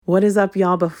What is up,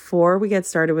 y'all? Before we get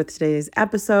started with today's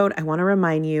episode, I want to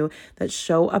remind you that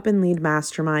Show Up and Lead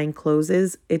Mastermind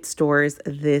closes its doors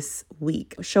this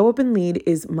week. Show Up and Lead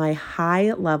is my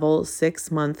high-level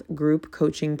 6-month group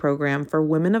coaching program for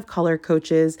women of color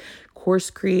coaches,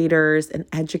 course creators, and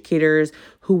educators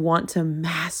who want to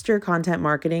master content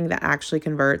marketing that actually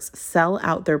converts, sell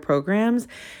out their programs,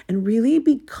 and really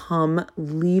become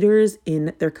leaders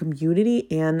in their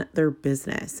community and their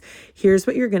business. Here's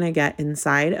what you're going to get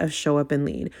inside of Show Up and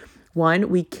Lead. One,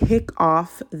 we kick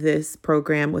off this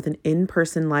program with an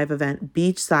in-person live event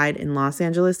beachside in Los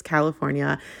Angeles,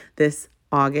 California, this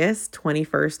August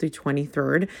 21st through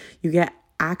 23rd. You get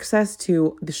access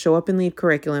to the Show Up and Lead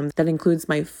curriculum that includes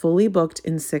my fully booked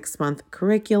in 6-month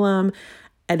curriculum,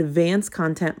 advanced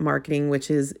content marketing,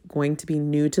 which is going to be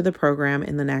new to the program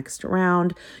in the next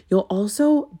round. You'll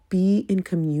also be in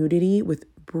community with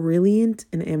brilliant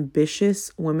and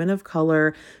ambitious women of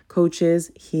color,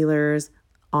 coaches, healers,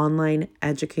 online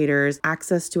educators,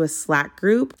 access to a Slack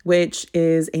group, which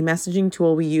is a messaging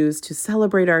tool we use to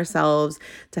celebrate ourselves,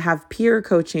 to have peer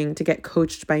coaching, to get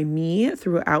coached by me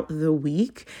throughout the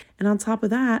week. And on top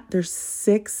of that, there's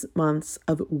 6 months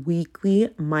of weekly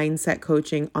mindset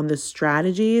coaching on the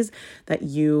strategies that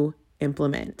you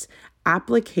implement.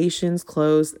 Applications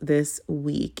close this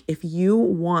week. If you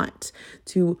want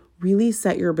to really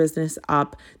set your business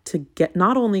up to get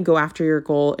not only go after your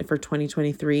goal for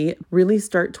 2023, really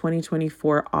start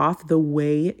 2024 off the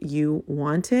way you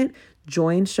want it,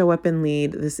 join Show Up and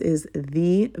Lead. This is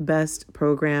the best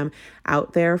program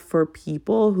out there for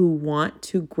people who want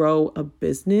to grow a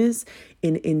business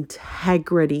in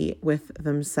integrity with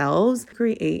themselves.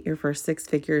 Create your first 6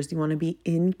 figures. You want to be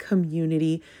in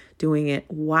community doing it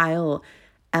while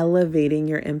elevating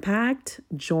your impact.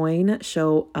 Join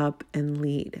Show Up and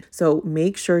Lead. So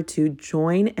make sure to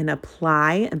join and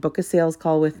apply and book a sales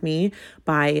call with me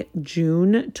by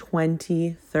June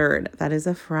 23rd. That is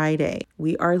a Friday.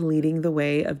 We are leading the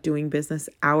way of doing business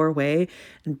our way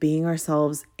and being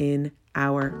ourselves in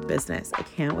our business. I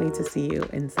can't wait to see you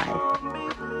inside.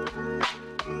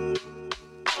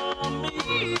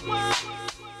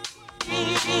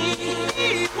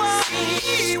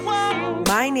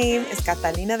 My name is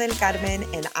Catalina del Carmen,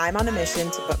 and I'm on a mission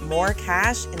to put more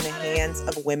cash in the hands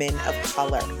of women of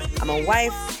color. I'm a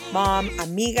wife, mom,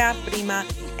 amiga, prima,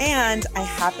 and I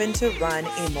happen to run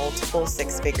a multiple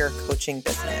 6-figure coaching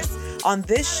business. On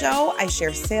this show, I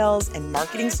share sales and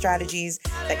marketing strategies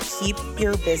that keep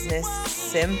your business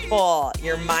simple,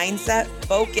 your mindset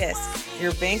focused,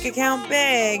 your bank account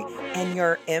big, and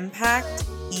your impact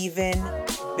even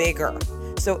bigger.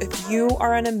 So if you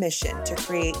are on a mission to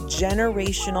create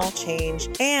generational change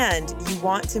and you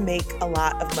want to make a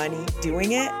lot of money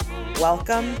doing it,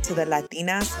 welcome to the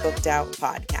Latinas Booked Out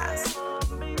podcast.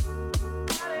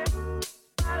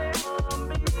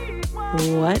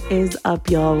 What is up,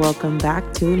 y'all? Welcome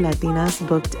back to Latinas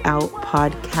Booked Out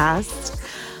podcast.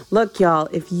 Look, y'all,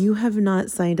 if you have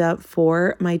not signed up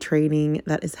for my training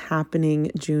that is happening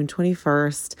June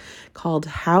 21st called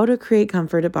How to Create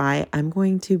Comfort to Buy, I'm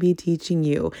going to be teaching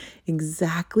you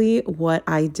exactly what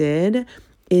I did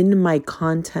in my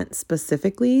content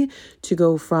specifically to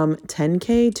go from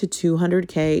 10K to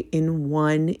 200K in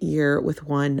 1 year with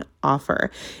one offer.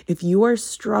 If you are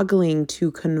struggling to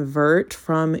convert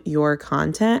from your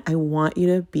content, I want you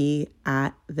to be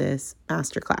at this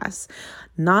masterclass.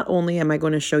 Not only am I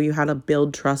going to show you how to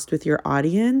build trust with your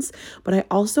audience, but I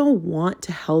also want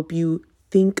to help you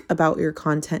think about your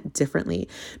content differently,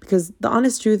 because the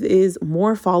honest truth is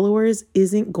more followers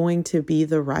isn't going to be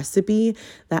the recipe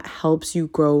that helps you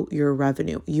grow your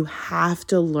revenue. You have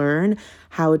to learn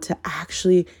how to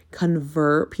actually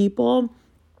convert people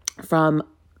from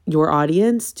your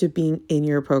audience to being in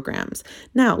your programs.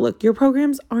 Now, look, your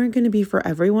programs aren't going to be for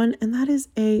everyone, and that is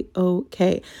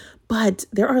a-okay. But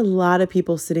there are a lot of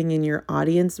people sitting in your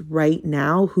audience right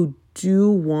now who do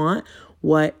want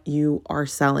what you are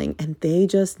selling, and they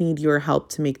just need your help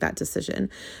to make that decision.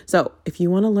 So if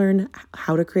you want to learn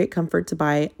how to create comfort to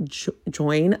buy,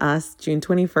 join us June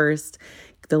 21st.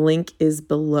 The link is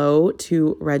below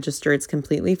to register. It's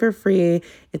completely for free.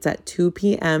 It's at 2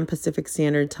 p.m. Pacific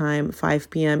Standard Time, 5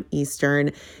 p.m.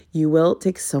 Eastern. You will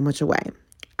take so much away.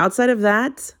 Outside of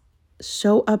that,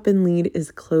 Show Up and Lead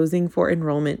is closing for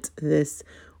enrollment this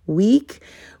week.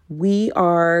 We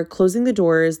are closing the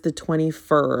doors the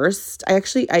 21st.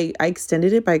 I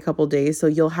extended it by a couple days, so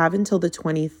you'll have until the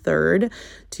 23rd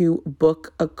to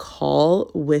book a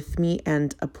call with me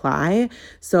and apply.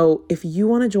 So if you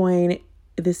want to join,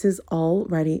 this is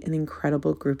already an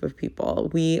incredible group of people.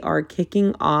 We are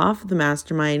kicking off the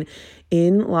mastermind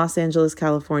in Los Angeles,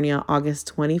 California,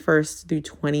 August 21st through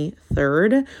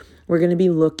 23rd. We're going to be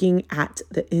looking at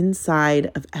the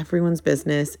inside of everyone's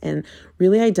business and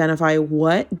really identify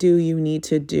what do you need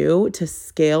to do to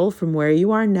scale from where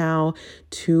you are now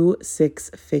to 6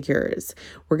 figures.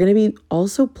 We're going to be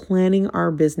also planning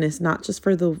our business, not just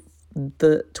for the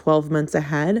 12 months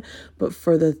ahead, but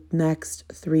for the next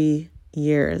 3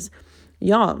 years.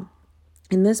 Y'all,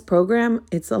 in this program,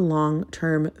 it's a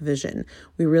long-term vision.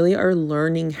 We really are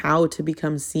learning how to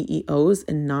become CEOs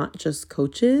and not just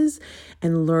coaches,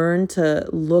 and learn to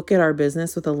look at our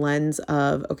business with a lens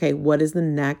of, okay, what is the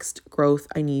next growth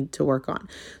I need to work on?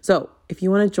 So if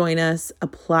you want to join us,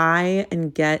 apply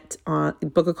and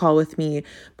book a call with me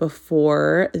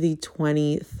before the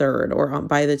 23rd or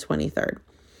by the 23rd.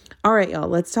 All right, y'all,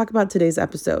 let's talk about today's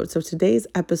episode. So today's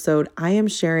episode, I am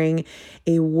sharing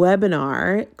a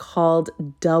webinar called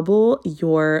Double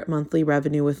Your Monthly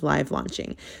Revenue with Live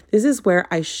Launching. This is where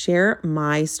I share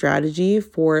my strategy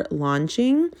for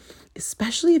launching,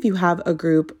 especially if you have a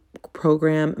group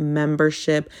program,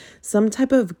 membership, some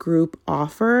type of group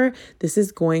offer. This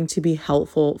is going to be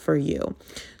helpful for you.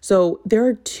 So there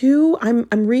are I'm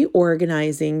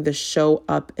reorganizing the Show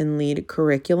Up and Lead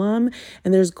curriculum,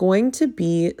 and there's going to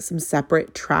be some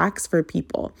separate tracks for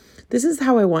people. This is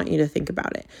how I want you to think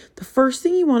about it. The first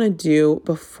thing you want to do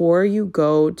before you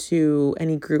go to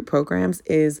any group programs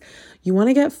is you want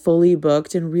to get fully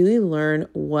booked and really learn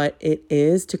what it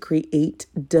is to create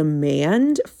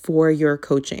demand for your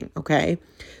coaching, okay?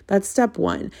 That's step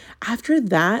one. After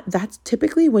that, that's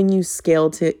typically when you scale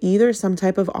to either some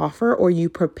type of offer or you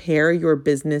prepare your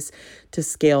business to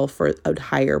scale for a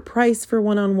higher price for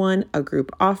one-on-one, a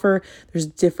group offer. There's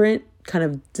different kind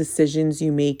of decisions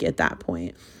you make at that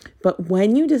point. But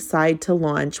when you decide to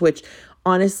launch, which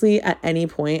honestly, at any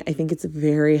point, I think it's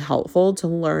very helpful to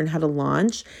learn how to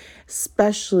launch,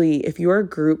 especially if you're a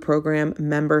group program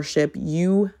membership,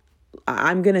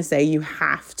 I'm going to say you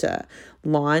have to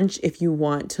launch if you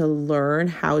want to learn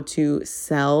how to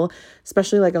sell,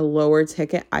 especially like a lower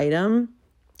ticket item.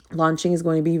 Launching is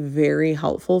going to be very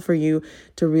helpful for you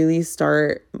to really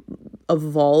start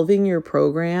evolving your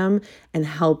program and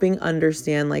helping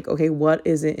understand like, okay, what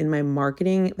is it in my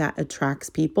marketing that attracts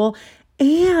people?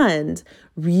 And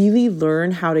really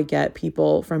learn how to get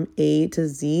people from A to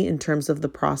Z in terms of the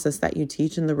process that you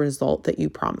teach and the result that you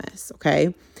promise,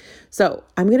 okay? So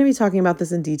I'm going to be talking about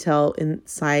this in detail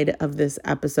inside of this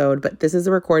episode, but this is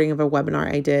a recording of a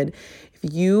webinar I did.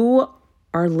 If you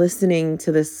are listening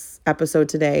to this episode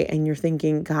today and you're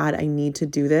thinking, God, I need to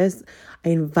do this, I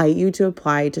invite you to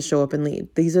apply to Show Up and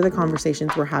Lead. These are the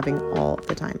conversations we're having all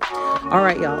the time. All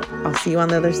right, y'all. I'll see you on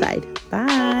the other side.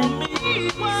 Bye.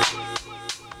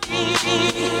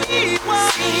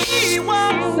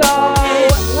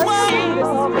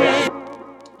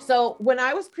 So when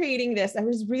I was creating this, I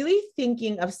was really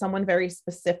thinking of someone very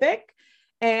specific,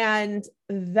 and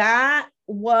that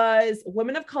was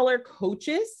women of color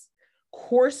coaches,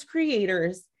 course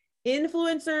creators,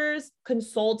 influencers,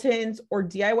 consultants, or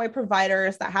DIY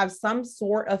providers that have some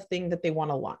sort of thing that they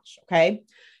want to launch, okay?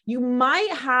 You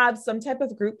might have some type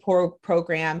of group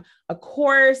program, a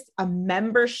course, a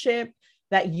membership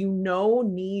that you know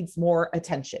needs more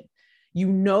attention. You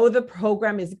know the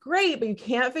program is great, but you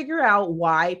can't figure out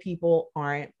why people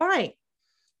aren't buying.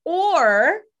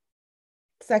 Or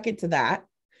second to that,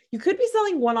 you could be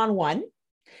selling one-on-one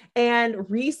and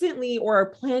recently or are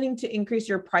planning to increase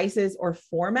your prices or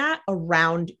format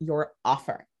around your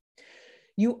offer.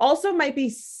 You also might be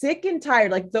sick and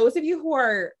tired. Like those of you who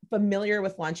are familiar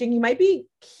with launching, you might be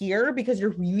here because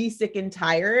you're really sick and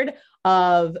tired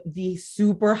of the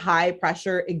super high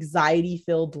pressure, anxiety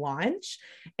filled launch.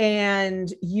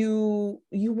 And you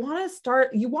want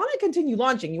to continue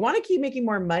launching. You want to keep making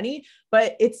more money,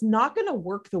 but it's not going to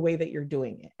work the way that you're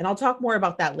doing it. And I'll talk more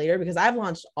about that later because I've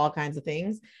launched all kinds of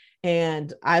things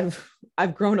and I've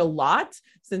grown a lot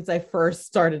since I first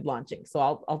started launching. So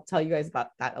I'll tell you guys about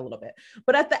that a little bit.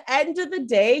 But at the end of the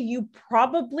day, you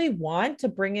probably want to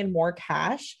bring in more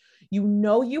cash. You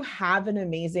know, you have an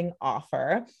amazing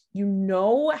offer. You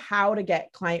know how to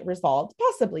get client results,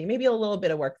 possibly, maybe a little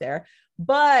bit of work there.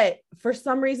 But for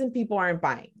some reason, people aren't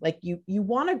buying. Like you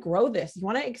want to grow this, you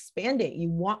want to expand it.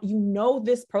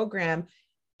 This program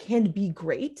can be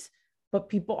great, but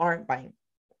people aren't buying.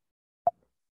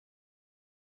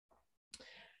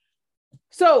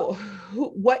 So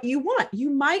what you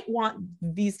might want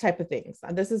these type of things.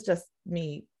 And this is just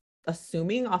me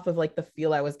assuming off of like the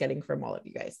feel I was getting from all of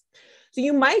you guys. So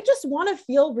you might just want to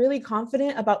feel really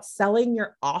confident about selling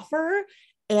your offer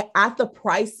at the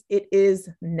price it is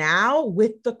now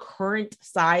with the current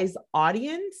size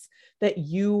audience that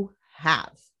you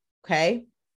have. Okay.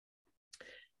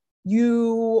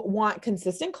 You want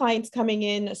consistent clients coming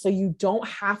in so you don't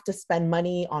have to spend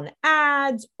money on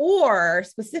ads or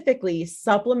specifically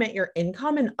supplement your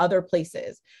income in other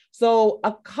places. So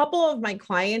a couple of my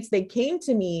clients, they came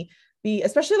to me,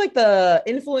 especially like the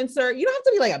influencer, you don't have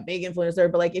to be like a big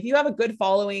influencer, but like if you have a good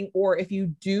following or if you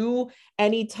do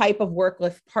any type of work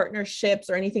with partnerships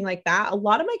or anything like that, a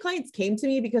lot of my clients came to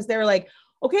me because they're like,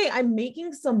 okay, I'm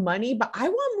making some money, but I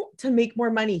want to make more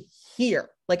money here.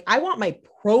 Like I want my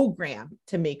program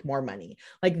to make more money.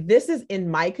 Like this is in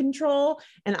my control.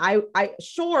 And I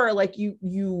sure, like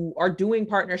you are doing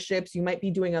partnerships, you might be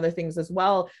doing other things as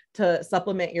well to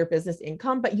supplement your business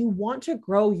income, but you want to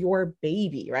grow your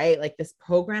baby, right? Like this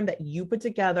program that you put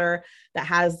together that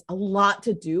has a lot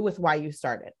to do with why you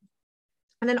started.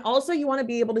 And then also you want to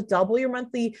be able to double your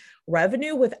monthly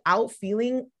revenue without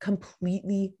feeling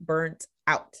completely burnt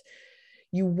out.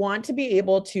 You want to be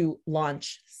able to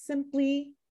launch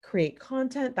simply, create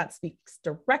content that speaks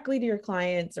directly to your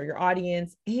clients or your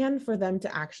audience, and for them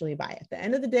to actually buy. At the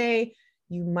end of the day,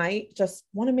 you might just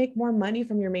want to make more money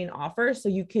from your main offer so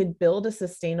you could build a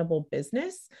sustainable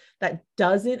business that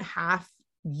doesn't have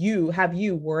you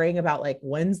worrying about like,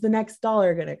 when's the next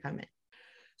dollar going to come in?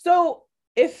 So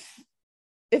if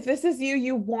this is you,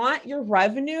 you want your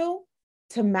revenue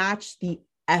to match the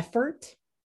effort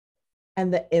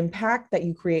and the impact that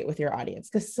you create with your audience.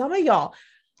 Because some of y'all,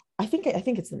 I think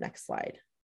it's the next slide.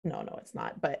 No, it's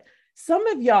not. But some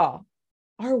of y'all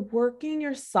are working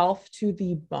yourself to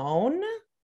the bone.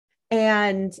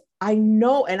 And I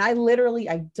know, and I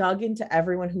dug into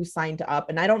everyone who signed up,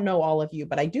 and I don't know all of you,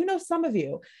 but I do know some of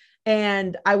you.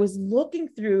 And I was looking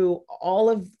through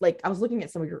I was looking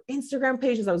at some of your Instagram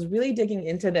pages. I was really digging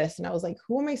into this and I was like,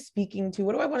 who am I speaking to?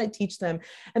 What do I want to teach them?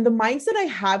 And the mindset I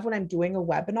have when I'm doing a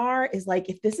webinar is like,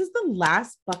 if this is the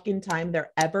last fucking time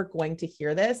they're ever going to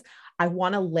hear this, I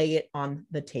want to lay it on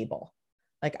the table.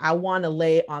 Like I want to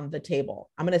lay it on the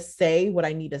table. I'm going to say what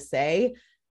I need to say,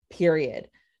 period.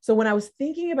 So when I was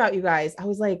thinking about you guys, I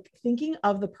was like thinking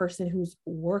of the person who's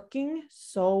working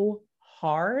so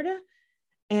hard.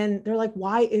 And they're like,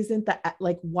 why isn't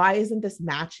this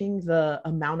matching the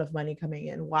amount of money coming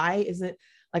in? Why isn't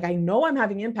like, I know I'm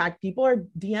having impact. People are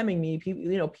DMing me,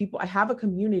 people, I have a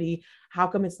community. How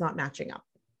come it's not matching up?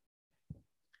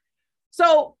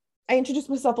 So I introduced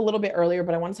myself a little bit earlier,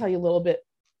 but I want to tell you a little bit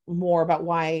more about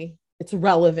why it's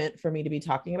relevant for me to be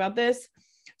talking about this.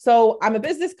 So I'm a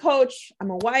business coach. I'm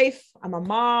a wife. I'm a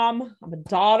mom. I'm a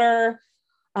daughter.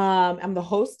 I'm the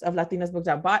host of Latinas Booked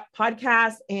Out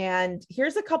podcast. And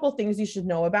here's a couple things you should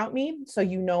know about me. So,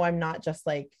 I'm not just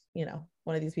like,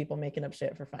 one of these people making up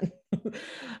shit for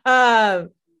fun.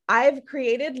 I've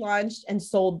created, launched, and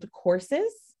sold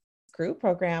courses, group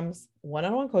programs,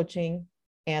 one-on-one coaching,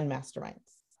 and masterminds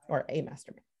or a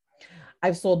mastermind.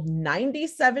 I've sold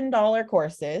 $97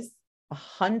 courses,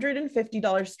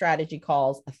 $150 strategy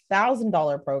calls,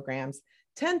 $1,000 programs,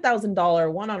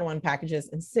 $10,000 one-on-one packages,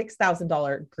 and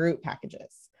 $6,000 group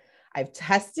packages. I've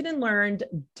tested and learned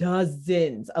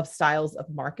dozens of styles of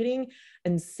marketing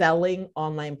and selling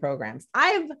online programs.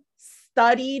 I've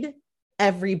studied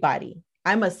everybody.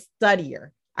 I'm a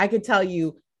studier. I could tell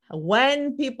you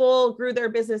when people grew their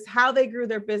business, how they grew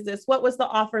their business, what was the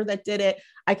offer that did it.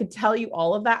 I could tell you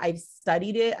all of that. I've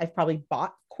studied it. I've probably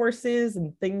bought courses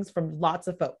and things from lots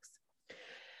of folks.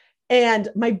 And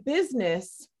my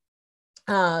business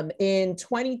in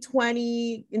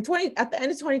 2020, at the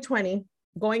end of 2020,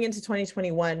 going into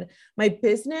 2021, my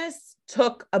business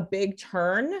took a big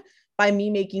turn by me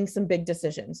making some big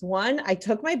decisions. One, I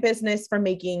took my business from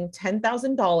making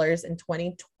 $10,000 in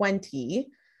 2020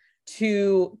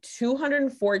 to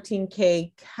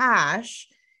 $214K cash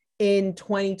in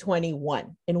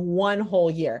 2021 in one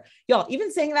whole year. Y'all,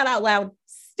 even saying that out loud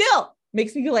still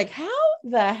makes me feel like, how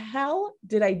the hell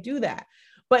did I do that?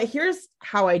 But here's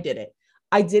how I did it.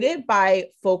 I did it by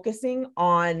focusing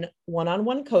on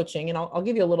one-on-one coaching, and I'll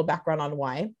give you a little background on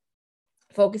why.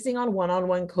 Focusing on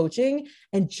one-on-one coaching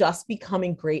and just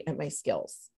becoming great at my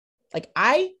skills. Like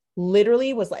I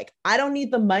literally was like, I don't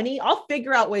need the money. I'll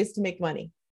figure out ways to make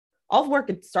money. I'll work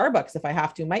at Starbucks if I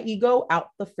have to. My ego out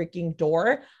the freaking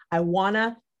door. I want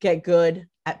to get good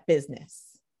at business.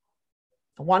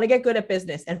 I want to get good at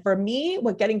business. And for me,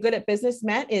 what getting good at business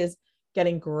meant is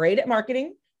getting great at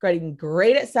marketing, getting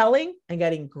great at selling, and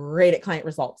getting great at client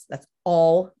results. That's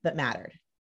all that mattered.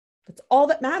 That's all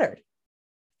that mattered.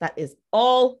 That is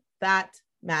all that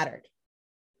mattered.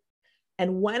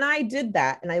 And when I did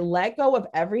that and I let go of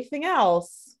everything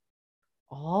else,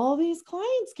 all these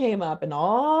clients came up and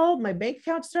all my bank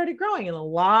account started growing and a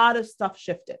lot of stuff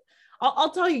shifted.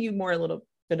 I'll tell you more a little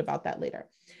bit about that later.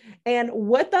 And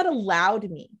what that allowed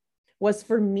me was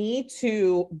for me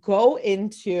to go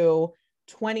into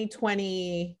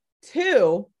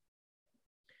 2022.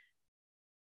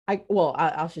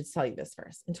 I should tell you this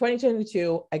first. In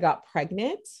 2022, I got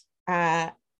pregnant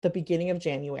at the beginning of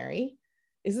January.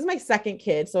 This is my second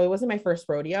kid, so it wasn't my first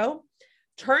rodeo.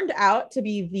 Turned out to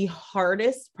be the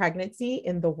hardest pregnancy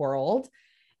in the world.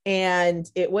 And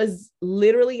it was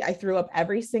literally, I threw up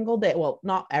every single day. Well,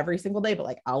 not every single day, but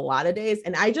like a lot of days.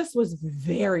 And I just was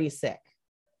very sick,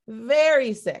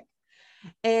 very sick.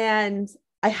 And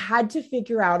I had to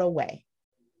figure out a way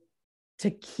to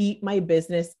keep my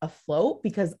business afloat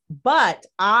but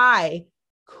I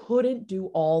couldn't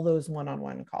do all those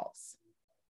one-on-one calls.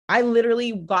 I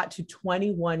literally got to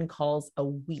 21 calls a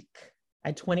week. I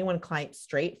had 21 clients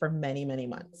straight for many, many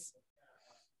months.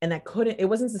 And it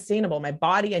wasn't sustainable. My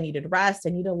body, I needed rest.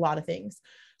 I needed a lot of things.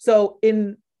 So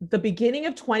in the beginning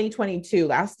of 2022,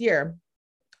 last year,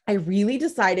 I really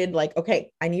decided like,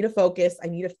 okay, I need to focus. I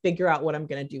need to figure out what I'm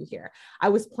going to do here. I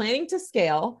was planning to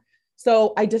scale.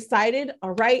 So I decided,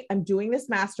 all right, I'm doing this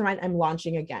mastermind. I'm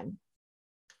launching again.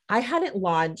 I hadn't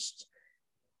launched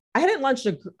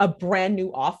a brand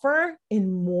new offer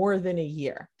in more than a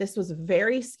year. This was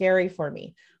very scary for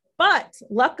me. But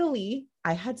luckily,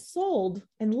 I had sold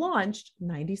and launched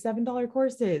 $97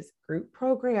 courses, group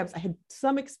programs. I had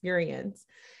some experience.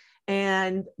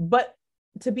 But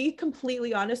to be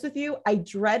completely honest with you, I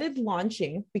dreaded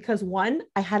launching because one,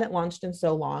 I hadn't launched in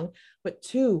so long, but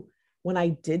two, when I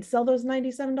did sell those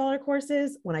 $97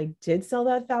 courses, when I did sell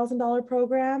that $1,000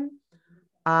 program,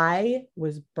 I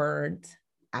was burnt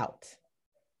out.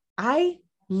 I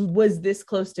was this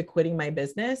close to quitting my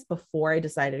business before I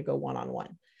decided to go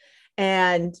one-on-one.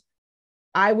 And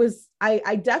I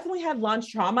definitely had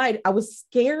launch trauma. I was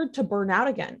scared to burn out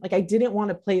again. Like I didn't want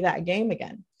to play that game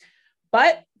again,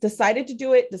 but decided to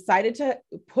do it, decided to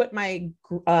put my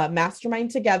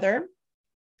mastermind together.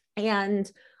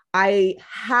 And I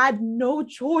had no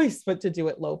choice but to do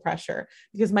it low pressure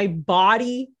because my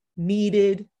body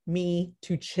needed me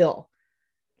to chill.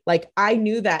 Like I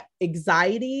knew that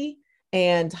anxiety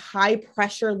and high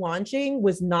pressure launching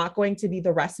was not going to be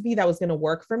the recipe that was going to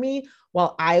work for me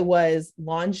while I was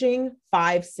launching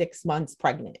 5-6 months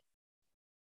pregnant.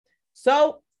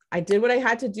 So I did what I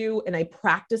had to do and I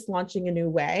practiced launching a new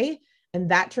way.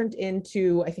 And that turned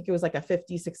into, I think it was like a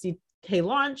 50, 60K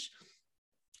launch.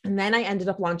 And then I ended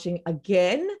up launching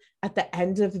again at the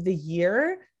end of the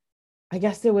year. I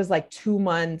guess it was like 2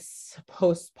 months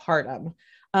postpartum.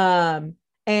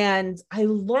 And I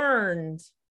learned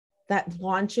that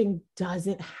launching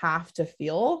doesn't have to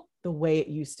feel the way it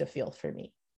used to feel for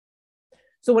me.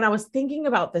 So when I was thinking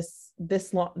about this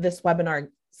webinar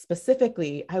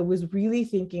specifically, I was really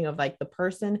thinking of like the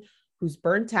person who's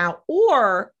burnt out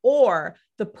or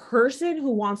the person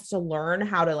who wants to learn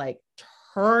how to like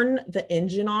turn the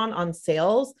engine on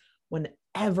sales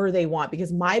whenever they want.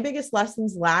 Because my biggest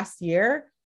lessons last year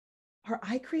are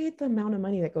I create the amount of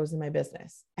money that goes in my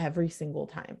business every single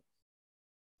time.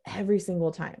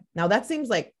 Now that seems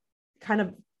like kind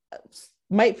of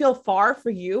might feel far for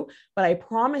you, but I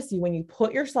promise you, when you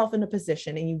put yourself in a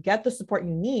position and you get the support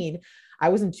you need, I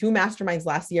was in 2 masterminds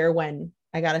last year when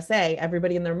I got to say,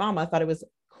 everybody and their mama thought it was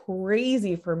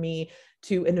crazy for me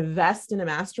to invest in a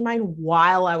mastermind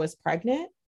while I was pregnant.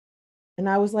 And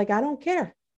I was like, I don't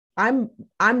care. I'm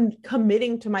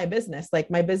committing to my business. Like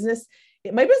my business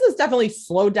definitely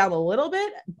slowed down a little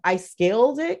bit. I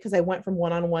scaled it because I went from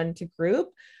one-on-one to group.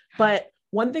 But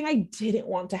one thing I didn't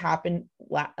want to happen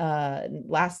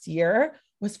last year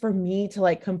was for me to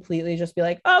like completely just be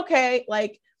like, okay,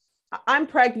 like I'm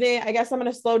pregnant. I guess I'm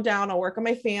going to slow down. I'll work on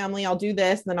my family. I'll do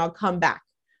this, and then I'll come back.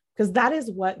 Because that is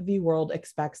what the world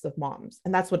expects of moms.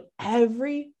 And that's what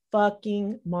every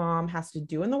fucking mom has to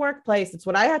do in the workplace. It's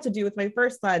what I had to do with my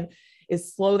first son,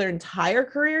 is slow their entire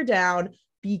career down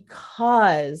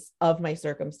because of my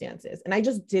circumstances. And I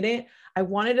just didn't. I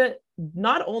wanted to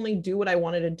not only do what I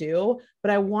wanted to do,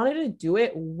 but I wanted to do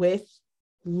it with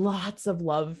lots of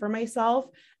love for myself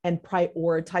and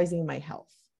prioritizing my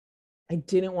health. I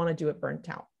didn't want to do it burnt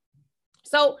out.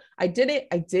 So I did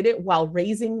it while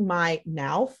raising my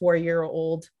now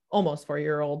 4-year-old, almost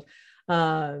 4-year-old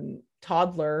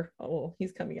toddler. Oh,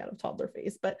 he's coming out of toddler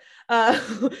phase, but my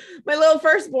little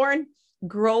firstborn,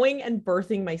 growing and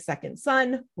birthing my second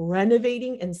son,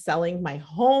 renovating and selling my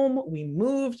home. We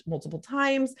moved multiple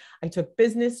times. I took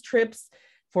business trips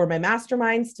for my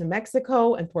masterminds to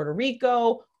Mexico and Puerto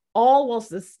Rico, all while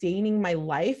sustaining my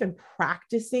life and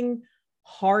practicing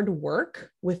hard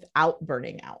work without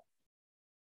burning out.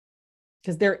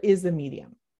 Because there is a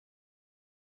medium.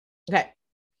 Okay.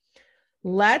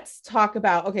 Let's talk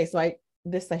about, okay, so I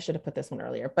should have put this one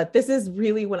earlier, but this is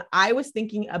really when I was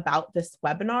thinking about this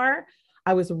webinar,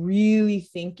 I was really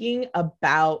thinking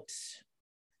about,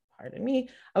 pardon me,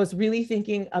 I was really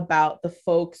thinking about the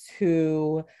folks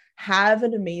who have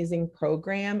an amazing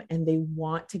program and they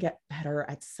want to get better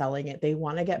at selling it. They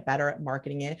want to get better at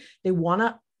marketing it. They want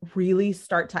to really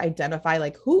start to identify,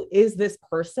 like, who is this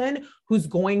person who's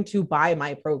going to buy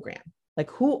my program? Like,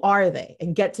 who are they?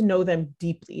 And get to know them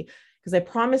deeply. Because I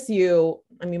promise you,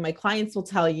 I mean, my clients will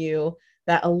tell you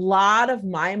that a lot of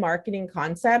my marketing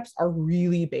concepts are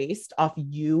really based off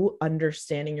you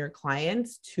understanding your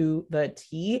clients to the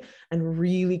T and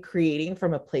really creating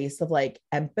from a place of like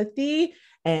empathy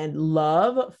and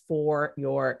love for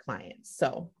your clients.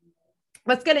 So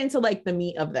let's get into like the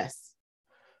meat of this.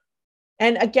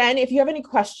 And again, if you have any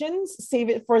questions, save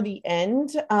it for the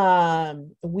end.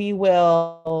 We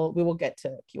will get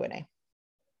to Q&A.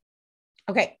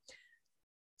 Okay.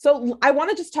 So I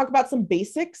want to just talk about some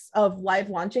basics of live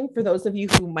launching for those of you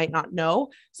who might not know.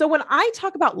 So when I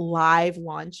talk about live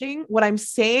launching, what I'm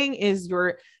saying is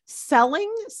you're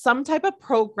selling some type of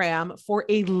program for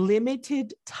a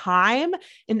limited time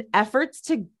in efforts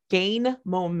to gain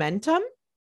momentum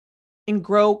and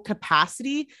grow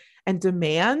capacity and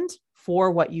demand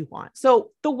for what you want. So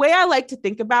the way I like to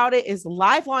think about it is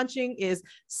live launching is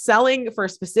selling for a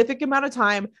specific amount of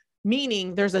time,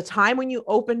 meaning there's a time when you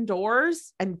open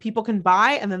doors and people can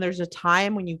buy, and then there's a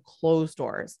time when you close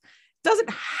doors. It doesn't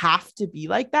have to be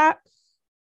like that,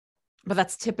 but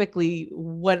that's typically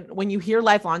when you hear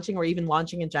live launching or even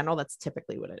launching in general, that's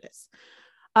typically what it is.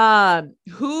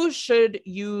 Who should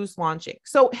use launching?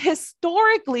 So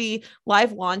historically,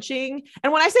 live launching,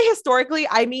 and when I say historically,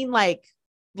 I mean like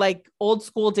old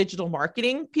school digital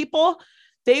marketing people,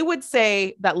 they would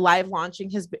say that live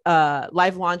launching has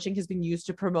been used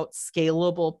to promote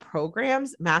scalable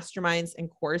programs, masterminds, and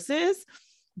courses.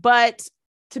 But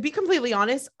to be completely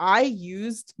honest, I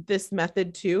used this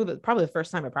method too. Probably the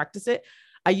first time I practiced it.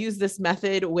 I use this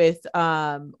method with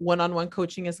one-on-one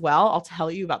coaching as well. I'll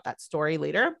tell you about that story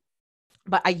later,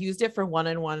 but I used it for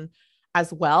one-on-one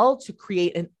as well to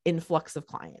create an influx of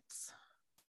clients.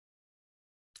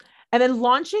 And then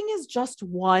launching is just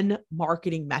one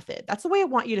marketing method. That's the way I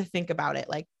want you to think about it.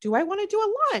 Like, do I want to do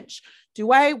a launch?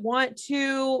 Do I want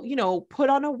to, put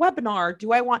on a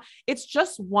webinar? It's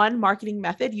just one marketing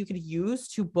method you could use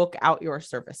to book out your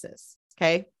services.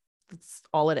 Okay. That's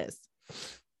all it is.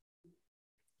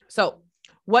 So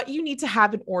what you need to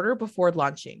have in order before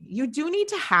launching, you do need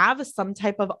to have some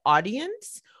type of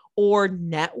audience or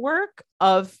network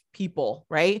of people,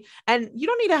 right? And you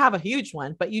don't need to have a huge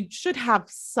one, but you should have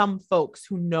some folks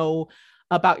who know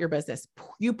about your business.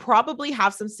 You probably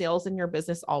have some sales in your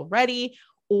business already,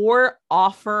 or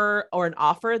an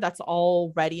offer that's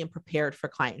already and prepared for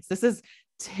clients. This is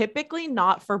typically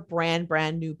not for brand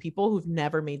new people who've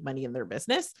never made money in their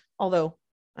business. Although,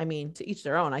 I mean, to each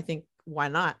their own, I think, why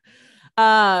not?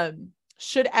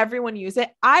 Should everyone use it?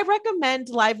 I recommend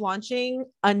live launching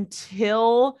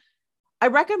I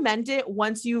recommend it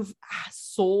once you've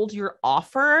sold your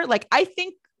offer. Like, I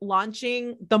think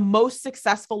launching, the most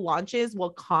successful launches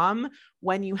will come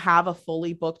when you have a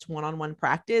fully booked one-on-one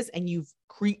practice and you've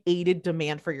created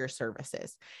demand for your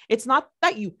services. It's not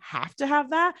that you have to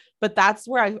have that, but that's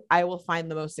where I will find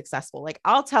the most successful. Like,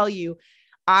 I'll tell you,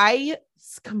 I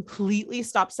completely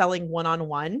stopped selling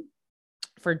one-on-one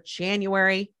for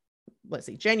January,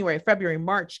 February,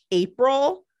 March,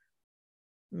 April,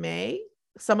 May,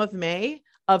 some of May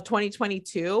of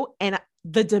 2022. And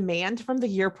the demand from the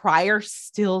year prior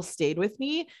still stayed with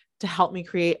me to help me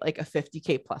create like a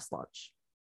 50K plus launch.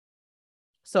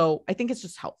 So I think it's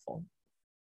just helpful.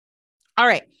 All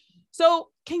right. So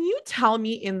can you tell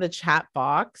me in the chat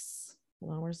box?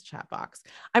 Well, where's the chat box?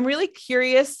 I'm really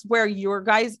curious where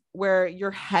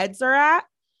your heads are at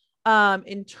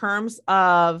in terms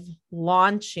of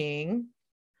launching.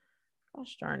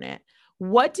 Gosh darn it.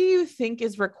 What do you think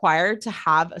is required to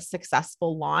have a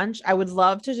successful launch? I would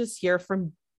love to just hear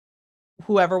from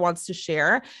whoever wants to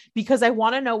share, because I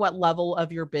want to know what level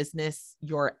of your business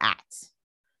you're at.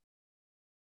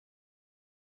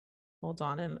 Hold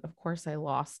on. And of course, I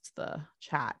lost the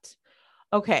chat.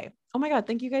 Okay. Oh my God.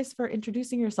 Thank you guys for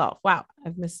introducing yourself. Wow.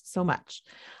 I've missed so much.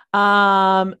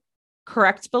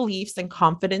 Correct beliefs and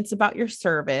confidence about your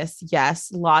service.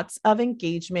 Yes. Lots of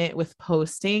engagement with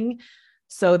posting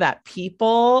so that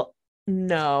people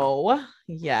know,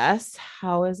 yes,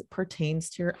 how it pertains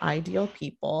to your ideal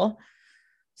people.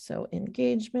 So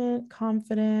engagement,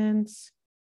 confidence.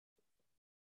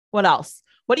 What else?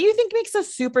 What do you think makes a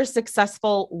super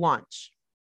successful launch?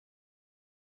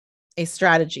 A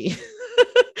strategy.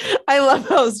 I love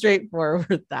how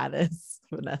straightforward that is,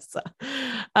 Vanessa.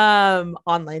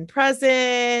 Online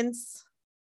presence.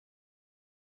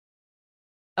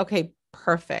 Okay,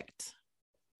 perfect.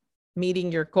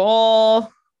 Meeting your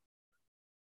goal.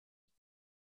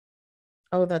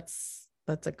 Oh, that's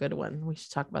a good one. We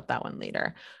should talk about that one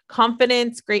later.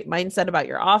 Confidence, great mindset about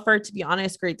your offer. To be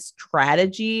honest, great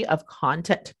strategy of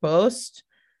content to post.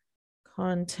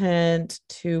 Content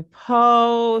to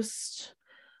post.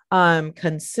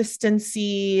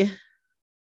 Consistency,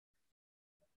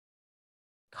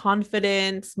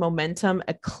 confidence, momentum,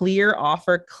 a clear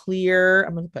offer, clear.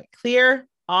 I'm going to put clear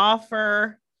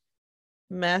offer,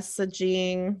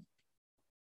 messaging.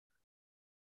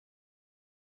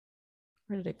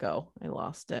 Where did it go? I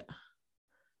lost it.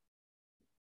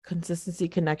 Consistency,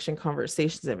 connection,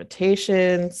 conversations,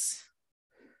 invitations.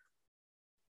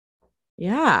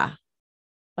 Yeah.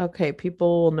 Okay.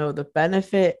 People will know the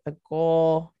benefit, the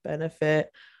goal, benefit.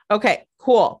 Okay.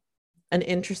 Cool. An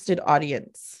interested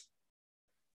audience.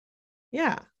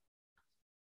 Yeah.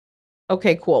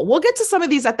 Okay, cool. We'll get to some of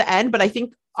these at the end, but I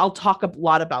think I'll talk a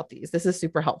lot about these. This is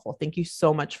super helpful. Thank you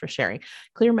so much for sharing.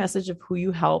 Clear message of who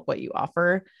you help, what you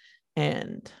offer.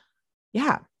 And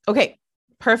yeah. Okay,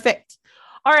 perfect.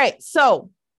 All right.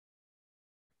 So,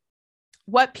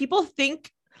 what people think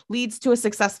leads to a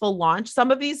successful launch.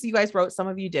 Some of these you guys wrote, some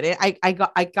of you didn't.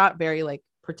 I got very like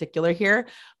particular here,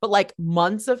 but like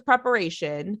months of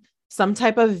preparation, some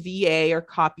type of VA or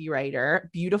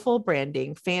copywriter, beautiful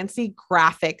branding, fancy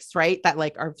graphics, right? That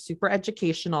like are super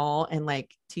educational and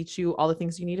like teach you all the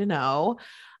things you need to know.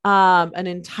 An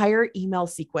entire email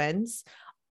sequence,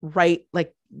 right?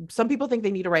 Like some people think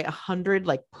they need to write 100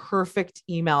 like perfect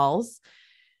emails.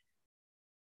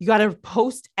 You got to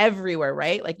post everywhere,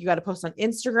 right? Like you got to post on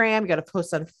Instagram, you got to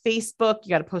post on Facebook, you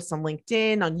got to post on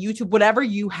LinkedIn, on YouTube, whatever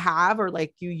you have or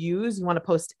like you use, you want to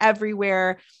post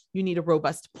everywhere. You need a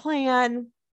robust plan.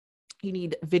 You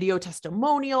need video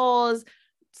testimonials,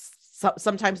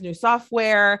 sometimes new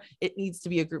software. It needs to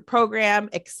be a group program,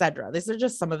 etc. These are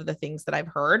just some of the things that I've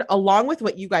heard, along with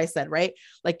what you guys said, right?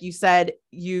 Like you said,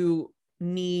 you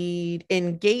need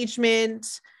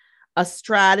engagement, a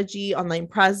strategy, online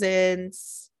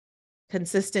presence,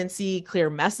 consistency,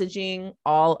 clear messaging,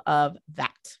 all of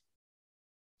that.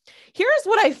 Here's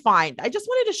what I find. I just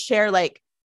wanted to share, like,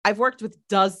 I've worked with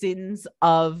dozens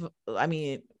of, I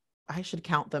mean, I should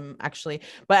count them actually,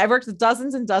 but I've worked with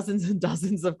dozens and dozens and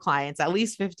dozens of clients, at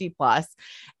least 50 plus.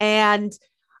 And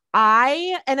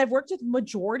I've worked with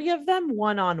majority of them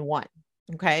one-on-one.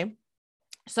 Okay.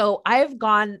 So I've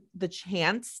gone the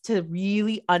chance to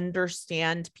really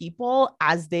understand people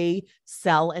as they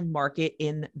sell and market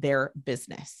in their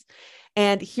business.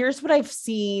 And here's what I've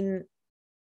seen,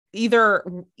 either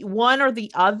one or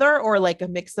the other, or like a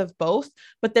mix of both.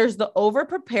 But there's the over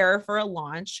prepare for a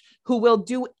launch who will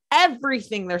do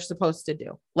everything they're supposed to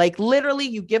do. Like literally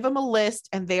you give them a list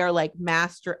and they are like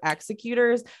master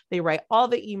executors. They write all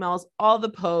the emails, all the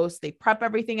posts, they prep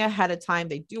everything ahead of time.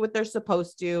 They do what they're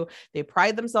supposed to. They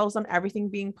pride themselves on everything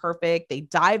being perfect. They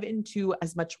dive into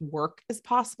as much work as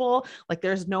possible. Like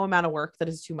there's no amount of work that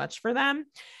is too much for them.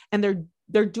 And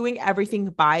they're doing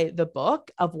everything by the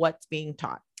book of what's being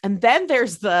taught. And then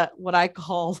there's the, what I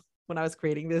call, when I was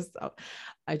creating this,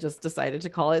 I just decided to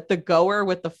call it the goer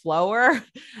with the flower.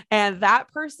 And that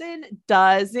person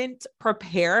doesn't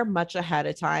prepare much ahead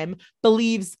of time,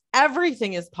 believes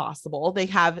everything is possible. They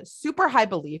have super high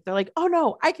belief. They're like, oh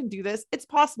no, I can do this. It's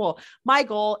possible. My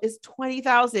goal is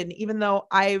 20,000, even though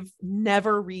I've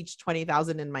never reached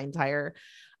 20,000 in my entire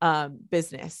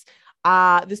business.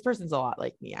 This person's a lot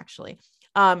like me, actually.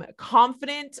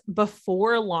 Confident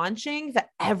before launching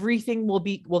that everything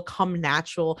will come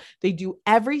natural. They do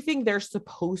everything they're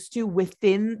supposed to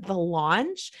within the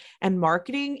launch and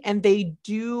marketing. And they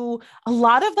do a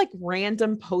lot of like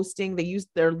random posting.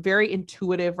 They're very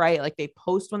intuitive, right? Like they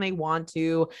post when they want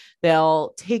to,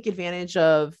 they'll take advantage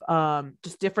of,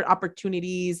 just different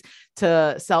opportunities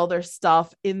to sell their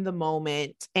stuff in the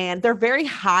moment. And they're very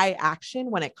high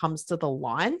action when it comes to the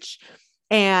launch,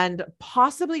 and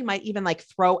possibly might even like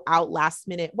throw out last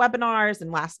minute webinars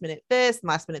and last minute this and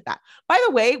last minute that. By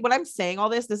the way, when I'm saying all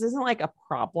this isn't like a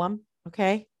problem.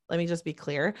 Okay. Let me just be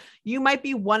clear. You might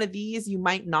be one of these, you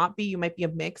might not be, you might be a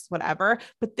mix, whatever,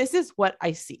 but this is what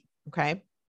I see. Okay.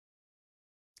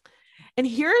 And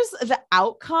here's the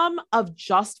outcome of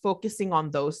just focusing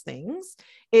on those things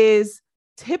is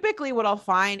typically what I'll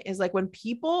find is like when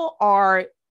people are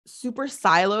super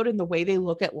siloed in the way they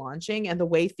look at launching and the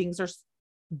way things are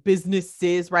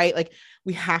businesses, right? Like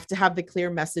we have to have the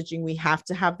clear messaging. We have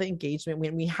to have the engagement.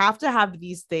 When we have to have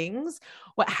these things,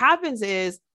 what happens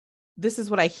is, this is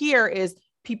what I hear is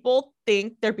people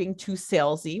think they're being too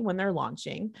salesy when they're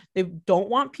launching. They don't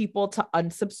want people to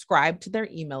unsubscribe to their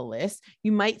email list.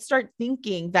 You might start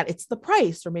thinking that it's the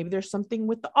price, or maybe there's something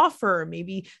with the offer, or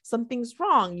maybe something's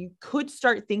wrong. You could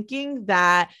start thinking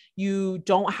that you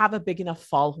don't have a big enough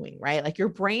following, right? Like your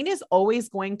brain is always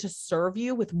going to serve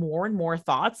you with more and more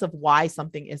thoughts of why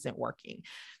something isn't working.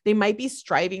 They might be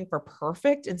striving for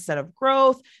perfect instead of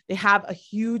growth. They have a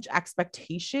huge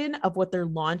expectation of what their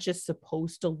launch is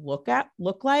supposed to look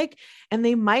like, and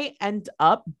they might end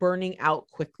up burning out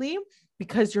quickly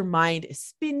because your mind is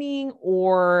spinning,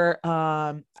 or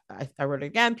I wrote it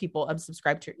again, people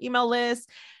unsubscribe to your email list.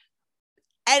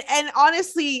 And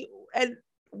honestly, and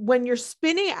when you're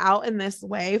spinning out in this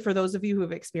way, for those of you who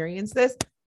have experienced this,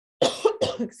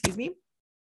 excuse me,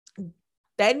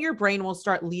 then your brain will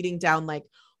start leading down like,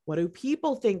 what do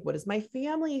people think? What does my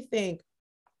family think?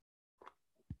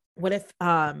 What if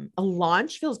a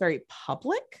launch feels very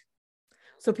public?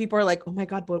 So people are like, oh my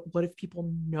God, what if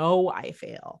people know I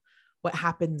fail? What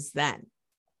happens then?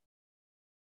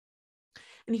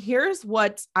 And here's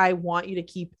what I want you to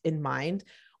keep in mind.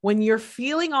 When you're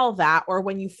feeling all that, or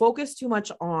when you focus too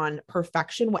much on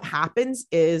perfection, what happens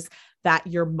is that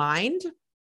your mind,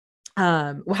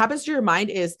 what happens to your mind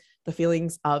is the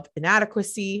feelings of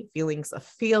inadequacy, feelings of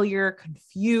failure,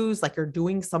 confused, like you're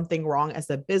doing something wrong as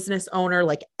a business owner,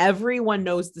 like everyone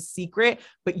knows the secret,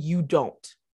 but you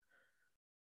don't.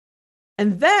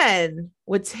 And then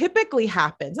what typically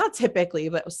happens, not typically,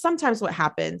 but sometimes what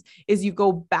happens is you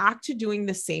go back to doing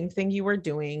the same thing you were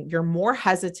doing. You're more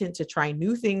hesitant to try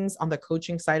new things on the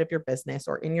coaching side of your business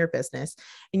or in your business.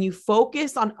 And you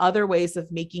focus on other ways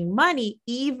of making money,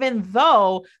 even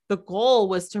though the goal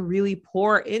was to really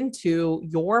pour into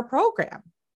your program.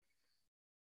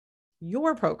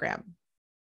 Your program.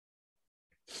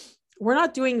 We're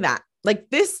not doing that.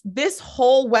 Like this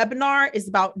whole webinar is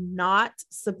about not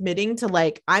submitting to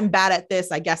like, I'm bad at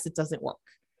this, I guess it doesn't work.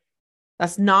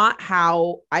 That's not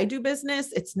how I do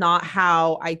business. It's not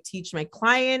how I teach my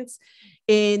clients.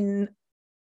 In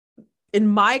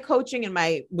my coaching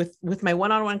and with my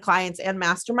one-on-one clients and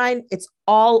mastermind, it's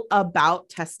all about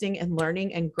testing and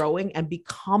learning and growing and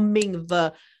becoming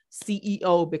the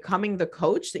CEO, becoming the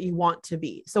coach that you want to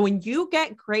be. So when you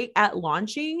get great at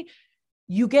launching,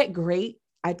 you get great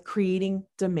at creating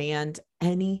demand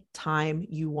anytime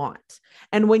you want.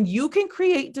 And when you can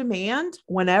create demand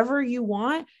whenever you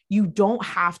want, you don't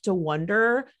have to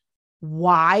wonder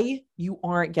why you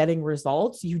aren't getting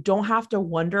results. You don't have to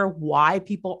wonder why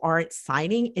people aren't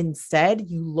signing. Instead,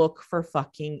 you look for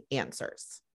fucking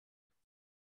answers.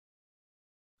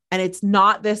 And it's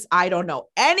not this, I don't know.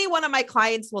 Any one of my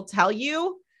clients will tell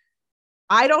you,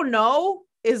 I don't know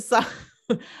is,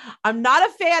 I'm not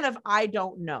a fan of I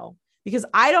don't know. Because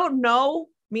I don't know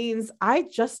means I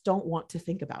just don't want to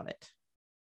think about it.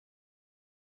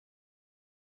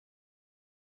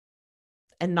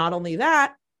 And not only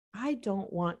that, I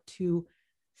don't want to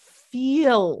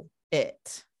feel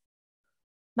it.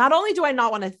 Not only do I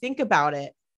not want to think about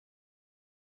it,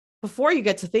 before you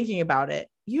get to thinking about it,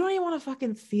 you don't even want to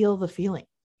fucking feel the feeling.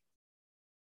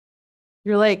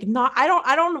 You're like, no, I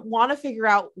don't want to figure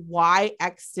out why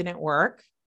X didn't work.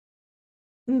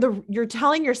 You're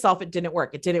telling yourself it didn't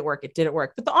work. It didn't work. It didn't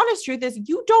work. But the honest truth is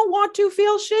you don't want to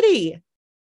feel shitty.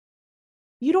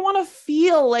 You don't want to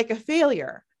feel like a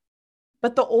failure.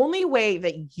 But the only way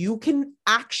that you can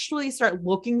actually start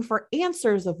looking for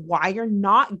answers of why you're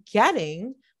not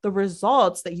getting the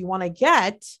results that you want to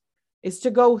get is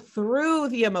to go through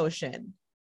the emotion.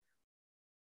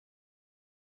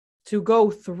 To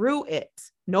go through it.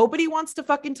 Nobody wants to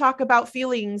fucking talk about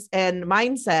feelings and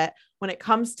mindset when it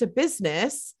comes to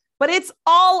business, but it's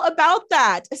all about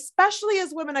that, especially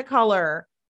as women of color.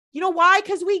 You know why?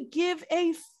 Because we give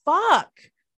a fuck.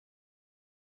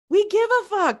 We give a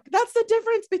fuck. That's the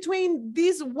difference between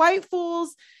these white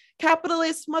fools,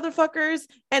 capitalist motherfuckers,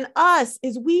 and us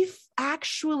is we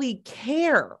actually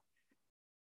care.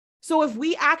 So if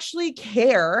we actually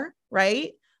care,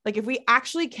 right? Like if we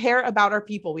actually care about our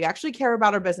people, we actually care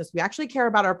about our business, we actually care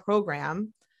about our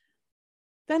program,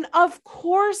 then of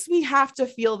course we have to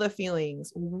feel the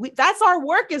feelings. That's our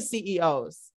work as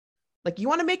CEOs. Like you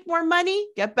want to make more money,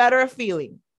 get better at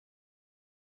feeling.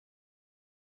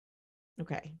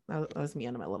 Okay, that was me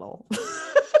on my little,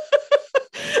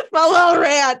 my little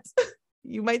rant.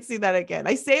 You might see that again.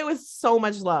 I say it with so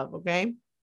much love, okay?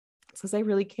 It's because I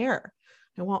really care.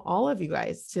 I want all of you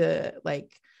guys to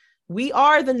like, we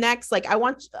are the next, like, I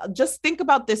want, just think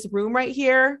about this room right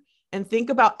here. and think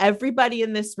about everybody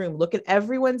in this room. Look at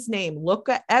everyone's name. Look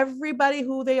at everybody,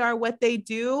 who they are, what they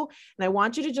do. And I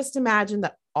want you to just imagine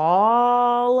that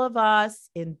all of us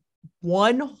in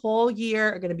one whole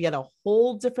year are going to be at a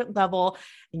whole different level,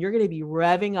 and you're going to be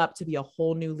revving up to be a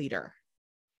whole new leader.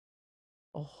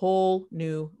 A whole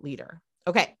new leader.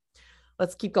 Okay,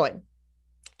 let's keep going.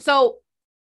 So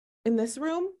in this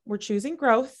room, we're choosing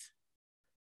growth.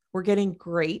 We're getting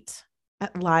great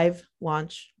at live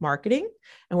launch marketing,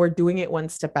 and we're doing it one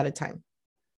step at a time.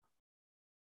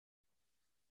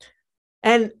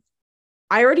 And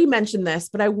I already mentioned this,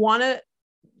 but I want to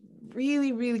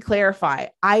really, really clarify.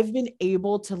 I've been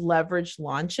able to leverage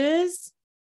launches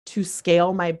to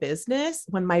scale my business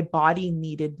when my body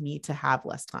needed me to have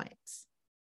less clients.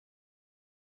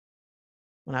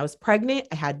 When I was pregnant,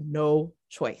 I had no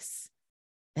choice.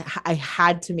 I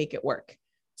had to make it work.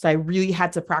 So I really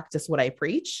had to practice what I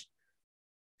preach.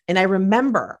 And I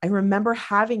remember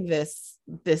having this,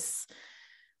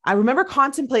 I remember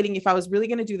contemplating if I was really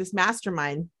going to do this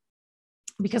mastermind,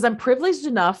 because I'm privileged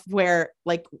enough where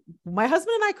like my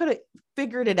husband and I could have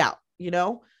figured it out,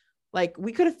 like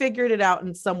we could have figured it out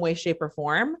in some way, shape, or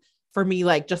form for me,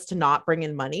 like just to not bring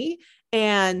in money.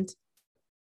 And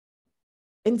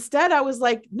instead I was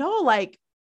like, no, like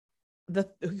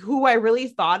who I really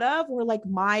thought of were like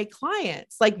my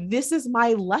clients. Like, this is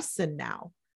my lesson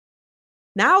now.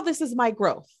 Now this is my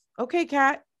growth. Okay,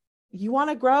 Kat, you want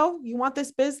to grow? You want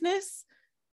this business?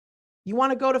 You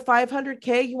want to go to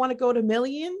 500K? You want to go to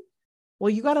million? Well,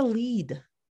 you got to lead.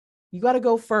 You got to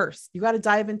go first. You got to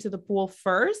dive into the pool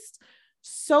first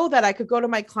so that I could go to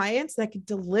my clients and I could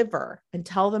deliver and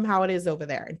tell them how it is over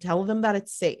there and tell them that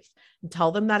it's safe and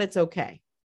tell them that it's okay.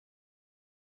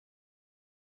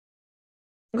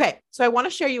 Okay, so I want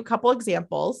to share you a couple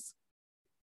examples.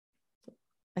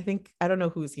 I don't know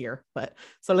who's here, but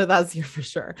Soledad's here for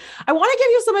sure. I want to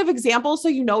give you some examples so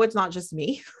you know it's not just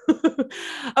me.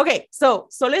 Okay, so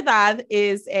Soledad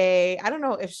is I don't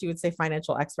know if she would say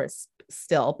financial expert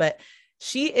still, but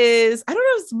she is, I don't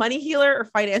know if it's money healer or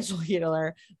financial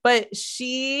healer, but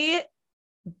she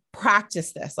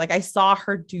practiced this. Like I saw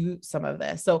her do some of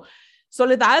this. So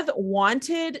Soledad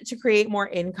wanted to create more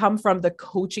income from the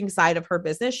coaching side of her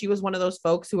business. She was one of those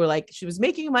folks who were like, she was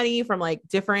making money from like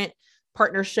different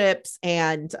partnerships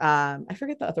and I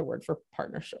forget the other word for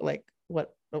partnership, like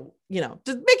what,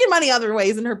 just making money other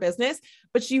ways in her business,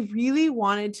 but she really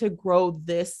wanted to grow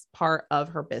this part of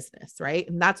her business, right?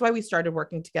 And that's why we started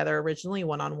working together originally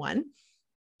one-on-one.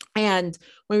 And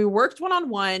when we worked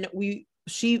one-on-one,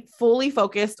 she fully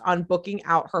focused on booking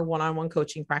out her one-on-one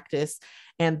coaching practice.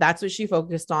 And that's what she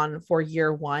focused on for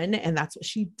year one. And that's what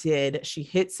she did. She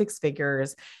hit 6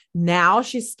 figures. Now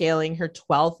she's scaling her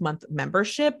 12-month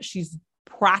membership. She's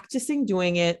practicing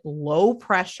doing it low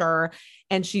pressure,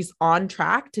 and she's on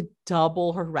track to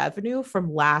double her revenue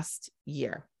from last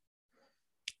year.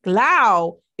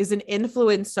 Glau is an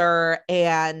influencer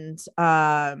and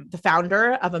the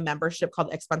founder of a membership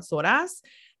called Expansoras.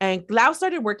 And Glau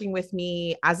started working with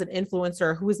me as an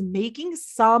influencer who was making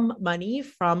some money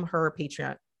from her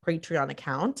Patreon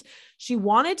account. She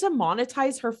wanted to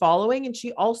monetize her following, and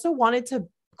she also wanted to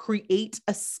create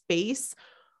a space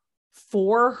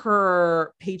for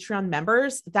her Patreon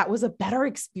members that was a better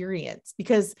experience,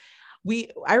 because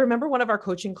I remember one of our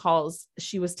coaching calls,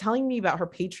 she was telling me about her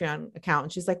Patreon account.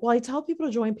 And she's like, well, I tell people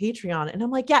to join Patreon. And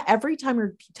I'm like, yeah, every time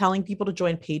you're telling people to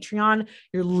join Patreon,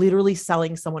 you're literally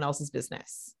selling someone else's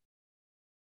business.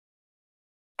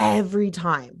 Every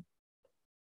time.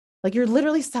 Like you're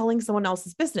literally selling someone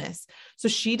else's business. So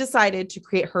she decided to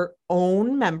create her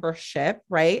own membership,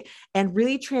 right? And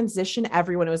really transition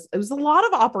everyone. It was a lot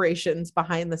of operations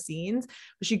behind the scenes,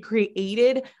 but she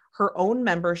created her own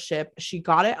membership. She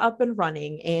got it up and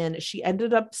running, and she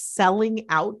ended up selling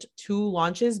out 2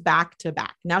 launches back to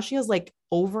back. Now she has like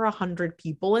over 100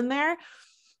 people in there.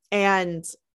 And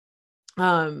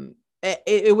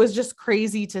it was just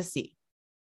crazy to see.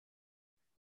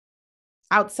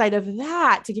 Outside of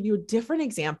that, to give you a different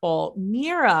example,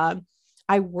 Mira,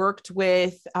 I worked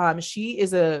with, she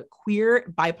is a queer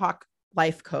BIPOC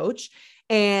life coach.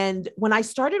 And when I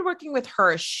started working with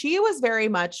her, she was very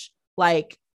much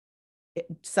like,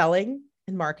 selling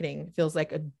and marketing feels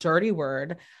like a dirty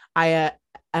word. I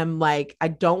am like, I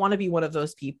don't want to be one of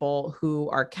those people who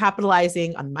are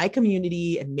capitalizing on my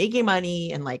community and making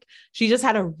money. And like, she just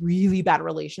had a really bad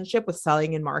relationship with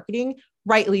selling and marketing,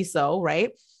 rightly so,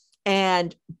 right?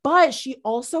 But she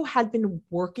also had been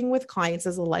working with clients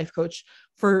as a life coach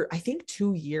for, I think,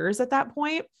 2 years at that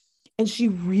point. And she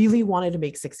really wanted to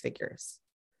make 6 figures.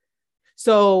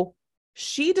 So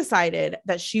she decided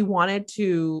that she wanted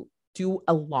to do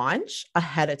a launch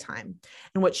ahead of time.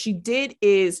 And what she did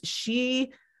is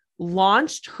she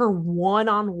launched her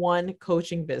one-on-one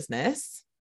coaching business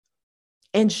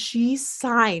and she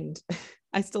signed,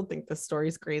 I still think this story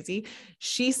is crazy.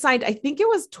 She signed, I think it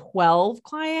was 12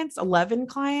 clients, 11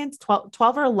 clients,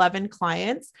 12 or 11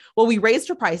 clients. Well, we raised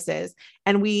her prices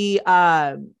and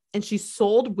and she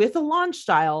sold with a launch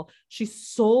style. She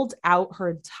sold out her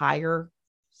entire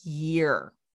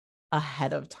year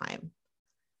ahead of time.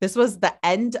 This was the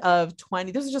end of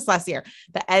this was just last year,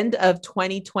 the end of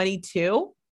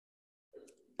 2022.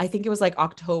 I think it was like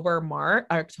October,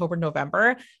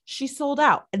 November. She sold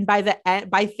out. And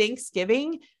by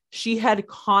Thanksgiving, she had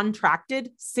contracted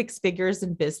 6 figures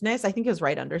in business. I think it was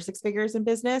right under 6 figures in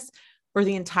business for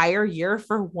the entire year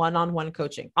for one-on-one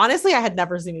coaching. Honestly, I had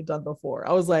never seen it done before.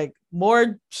 I was like,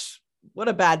 what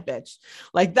a bad bitch.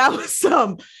 Like that was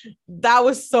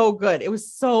so good. It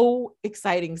was so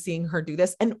exciting seeing her do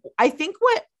this. And I think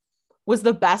what was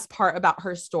the best part about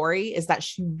her story is that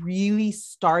she really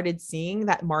started seeing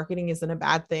that marketing isn't a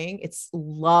bad thing. It's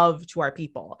love to our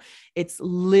people. It's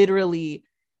literally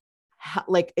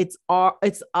like, it's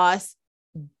us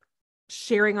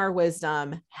sharing our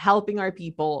wisdom, helping our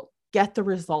people get the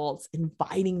results,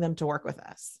 inviting them to work with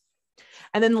us.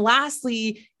 And then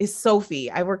lastly is Sophie.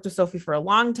 I worked with Sophie for a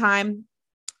long time.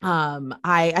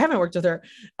 I haven't worked with her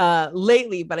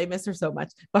lately, but I miss her so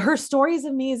much. But her story is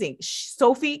amazing.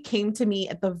 Sophie came to me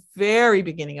at the very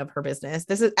beginning of her business.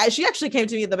 She actually came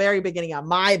to me at the very beginning of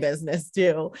my business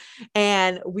too.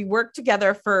 And we worked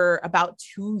together for about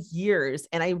 2 years.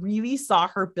 And I really saw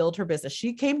her build her business.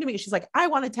 She came to me, she's like, I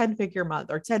want a 10-figure month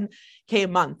or 10K a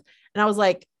month. And I was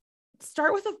like,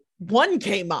 start with a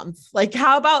 1K month. Like,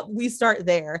 how about we start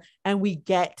there and we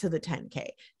get to the 10K?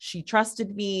 She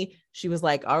trusted me. She was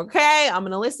like, okay, I'm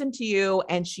going to listen to you.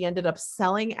 And she ended up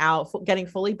selling out, getting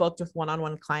fully booked with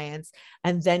one-on-one clients,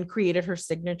 and then created her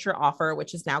signature offer,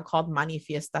 which is now called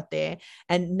Manifestate.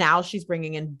 And now she's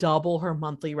bringing in double her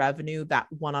monthly revenue that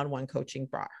one-on-one coaching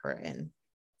brought her in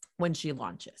when she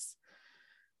launches.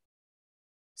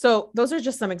 So those are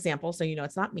just some examples. So,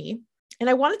 it's not me. And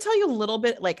I want to tell you a little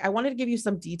bit, I wanted to give you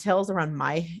some details around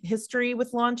my history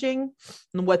with launching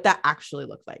and what that actually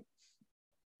looked like.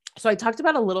 So I talked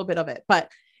about a little bit of it,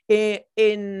 but when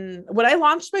I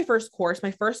launched my first course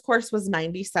was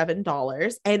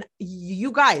 $97. And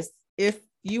you guys, if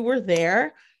you were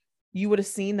there, you would have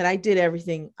seen that I did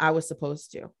everything I was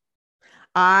supposed to.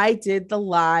 I did the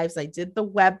lives, I did the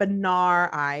webinar,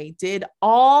 I did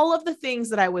all of the things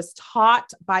that I was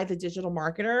taught by the digital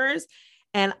marketers.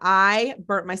 And I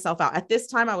burnt myself out. At this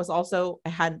time, I was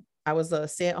a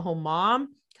stay-at-home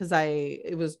mom because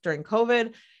it was during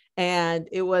COVID, and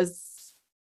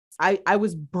I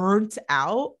was burnt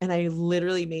out, and I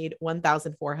literally made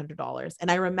 $1,400.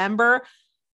 And I remember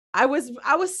I was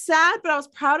sad, but I was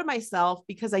proud of myself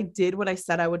because I did what I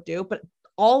said I would do. But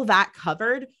all that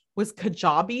covered was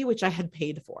Kajabi, which I had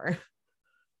paid for.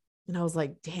 And I was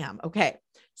like, damn, okay.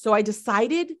 So I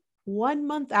decided 1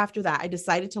 month after that, I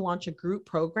decided to launch a group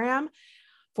program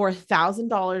for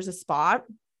 $1,000 a spot.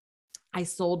 I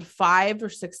sold 5 or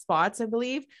 6 spots, I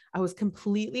believe. I was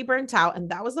completely burnt out. And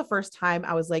that was the first time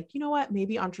I was like, you know what?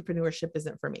 Maybe entrepreneurship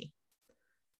isn't for me.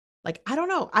 Like, I don't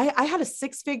know. I had a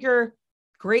 6-figure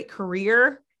great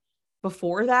career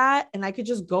before that, and I could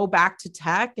just go back to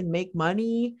tech and make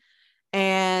money.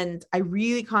 And I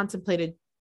really contemplated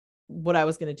what I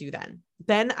was going to do then.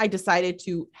 Then I decided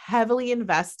to heavily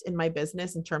invest in my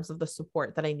business in terms of the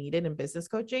support that I needed in business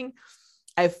coaching.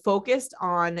 I focused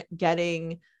on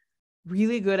getting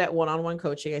really good at one-on-one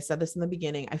coaching. I said this in the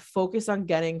beginning. I focused on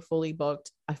getting fully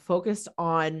booked. I focused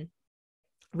on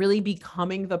really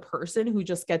becoming the person who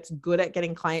just gets good at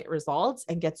getting client results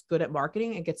and gets good at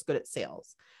marketing and gets good at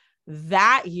sales.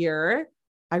 That year,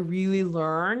 I really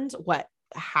learned what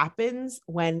happens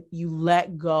when you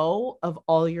let go of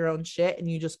all your own shit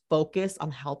and you just focus on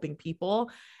helping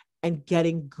people and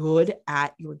getting good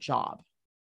at your job.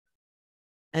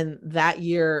 And that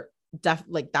year, that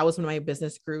was when my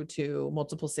business grew to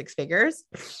multiple 6 figures.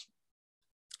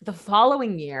 The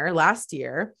following year, last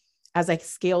year, as I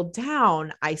scaled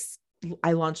down, I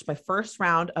launched my first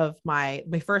round of my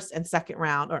first and second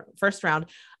round, or first round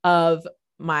of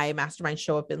my mastermind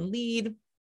Show Up and Lead.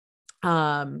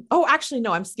 Actually,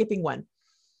 no, I'm skipping one.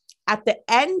 At the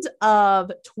end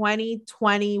of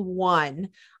 2021,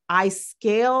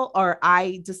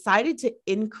 I decided to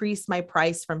increase my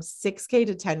price from 6K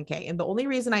to 10K. And the only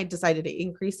reason I decided to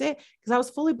increase it because I was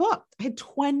fully booked. I had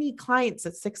 20 clients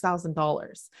at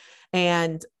 $6,000,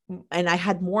 and I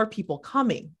had more people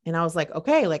coming. And I was like,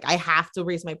 okay, I have to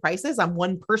raise my prices. I'm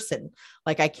one person.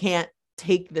 I can't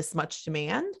take this much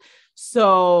demand.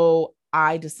 So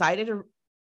I decided to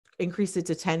increase it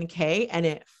to 10K, and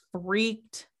it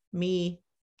freaked me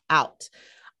out.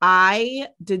 I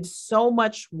did so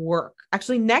much work.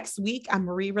 Actually, next week, I'm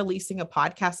re-releasing a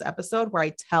podcast episode where I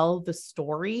tell the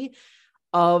story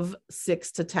of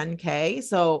 6 to 10K.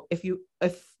 So if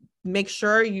make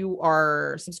sure you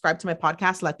are subscribed to my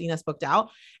podcast, Latinas Booked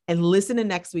Out, and listen to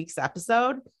next week's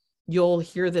episode, you'll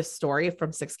hear this story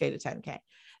from 6K to 10K.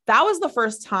 That was the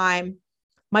first time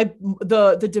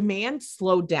the demand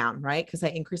slowed down, right? Because I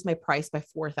increased my price by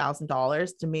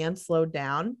 $4,000. Demand slowed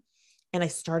down. And I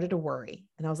started to worry.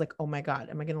 And I was like, oh my God,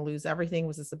 am I going to lose everything?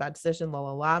 Was this a bad decision? La,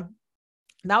 la, la. And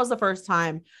that was the first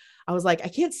time I was like, I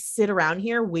can't sit around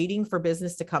here waiting for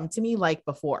business to come to me like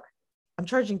before. I'm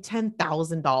charging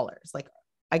 $10,000. Like,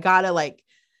 I got to like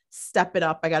step it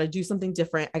up. I got to do something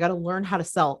different. I got to learn how to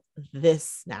sell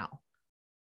this now.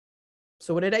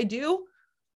 So what did I do?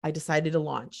 I decided to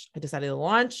launch.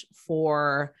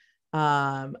 For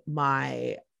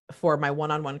my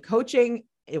one-on-one coaching.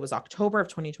 It was October of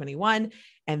 2021.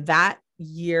 And that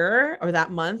year or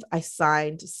that month, I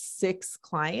signed 6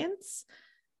 clients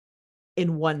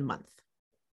in 1 month.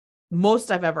 Most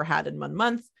I've ever had in 1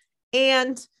 month.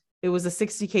 And it was a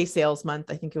 60K sales month.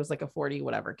 I think it was like a 40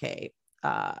 whatever K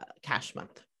cash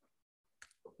month.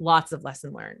 Lots of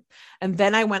lesson learned. And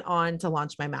then I went on to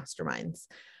launch my masterminds,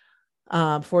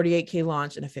 48K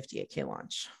launch and a 58K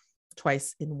launch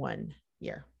twice in 1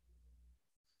 year.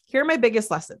 Here are my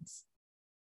biggest lessons.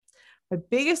 My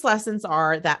biggest lessons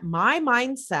are that my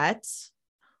mindset,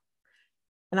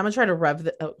 and I'm going to try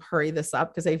to hurry this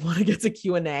up because I want to get to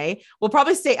Q&A. We'll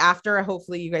probably stay after.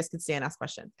 Hopefully you guys can stay and ask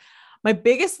questions. My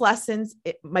biggest lessons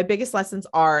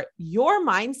are your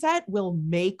mindset will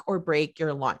make or break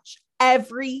your launch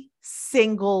every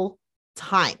single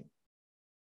time.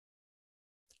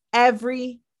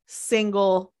 Every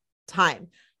single time.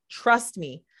 Trust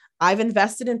me. I've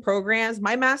invested in programs.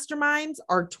 My masterminds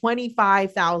are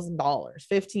 $25,000,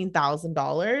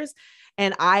 $15,000.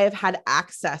 And I have had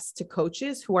access to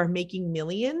coaches who are making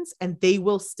millions, and they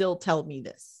will still tell me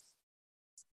this.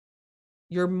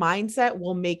 Your mindset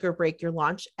will make or break your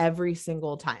launch every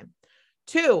single time.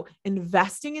 2,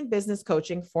 investing in business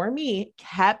coaching for me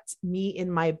kept me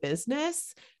in my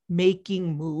business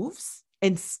making moves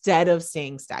instead of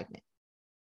staying stagnant.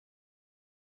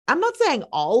 I'm not saying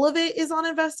all of it is on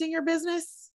investing your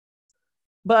business,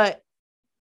 but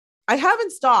I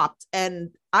haven't stopped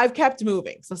and I've kept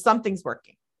moving. So something's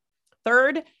working.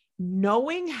 3rd,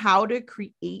 knowing how to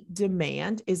create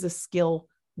demand is a skill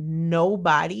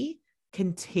nobody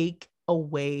can take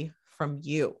away from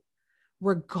you,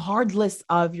 regardless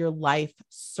of your life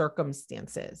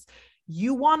circumstances.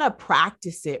 You want to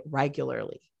practice it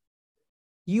regularly.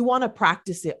 You want to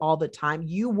practice it all the time.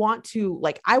 You want to,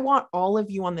 I want all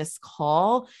of you on this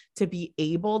call to be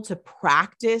able to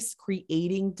practice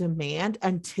creating demand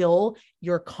until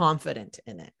you're confident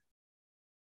in it.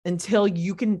 Until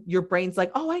your brain's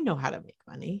like, oh, I know how to make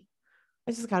money.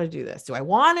 I just got to do this. Do I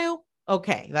want to?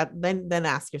 Okay. Then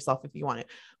ask yourself if you want it.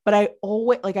 But I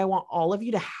want all of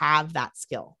you to have that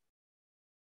skill.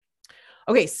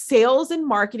 Okay. Sales and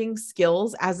marketing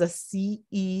skills as a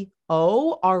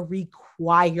CEO are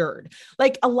required.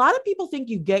 A lot of people think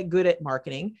you get good at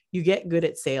marketing, you get good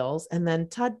at sales, and then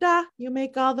ta-da, you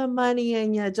make all the money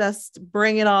and you just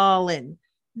bring it all in.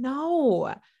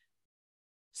 No.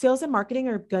 Sales and marketing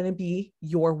are going to be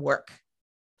your work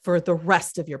for the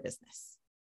rest of your business.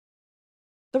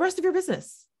 The rest of your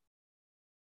business.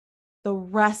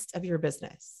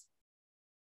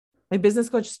 My business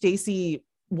coach, Stacy,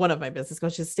 one of my business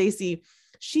coaches, Stacy,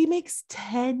 she makes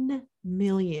 10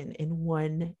 million in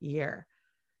 1 year.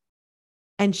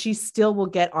 And she still will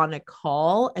get on a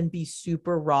call and be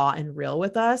super raw and real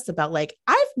with us about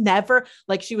I've never,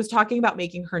 she was talking about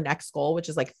making her next goal, which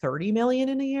is 30 million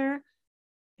in a year.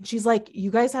 And she's like,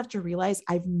 you guys have to realize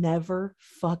I've never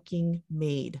fucking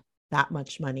made that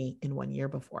much money in 1 year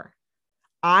before.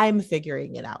 I'm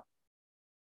figuring it out.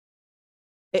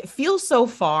 It feels so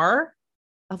far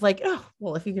of oh,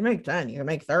 well, if you can make 10, you can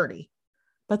make 30.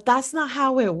 But that's not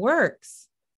how it works.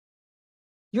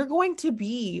 You're going to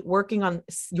be working on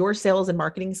your sales and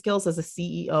marketing skills as a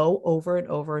CEO over and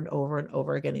over and over and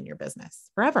over again in your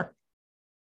business forever.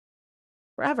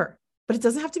 But it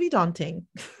doesn't have to be daunting.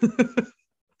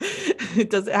 It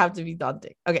doesn't have to be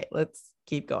daunting. Okay, let's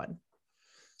keep going.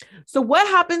 So what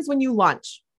happens when you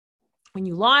launch? When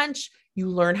you launch, you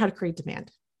learn how to create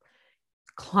demand.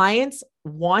 Clients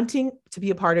wanting to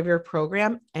be a part of your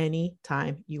program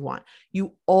anytime you want.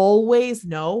 You always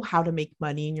know how to make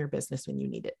money in your business when you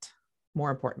need it. More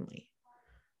importantly,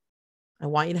 I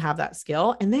want you to have that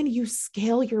skill. And then you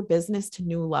scale your business to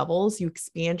new levels, you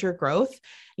expand your growth,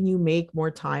 and you make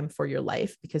more time for your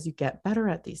life because you get better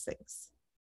at these things.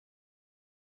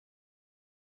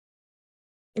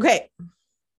 Okay.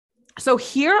 So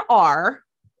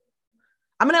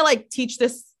I'm going to teach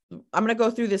this. I'm going to go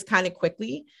through this kind of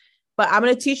quickly, but I'm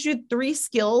going to teach you 3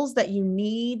 skills that you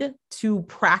need to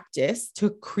practice to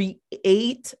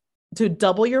create, to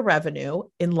double your revenue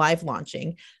in live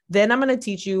launching. Then I'm going to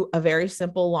teach you a very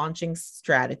simple launching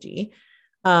strategy.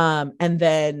 And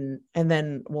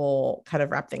then we'll kind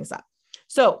of wrap things up.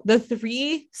 So the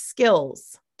 3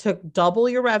 skills to double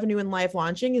your revenue in live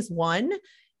launching is 1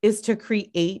 is to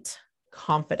create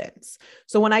confidence.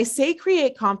 So when I say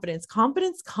create confidence,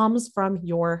 confidence comes from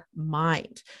your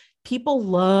mind. People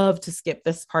love to skip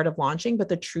this part of launching, but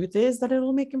the truth is that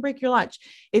it'll make and break your launch.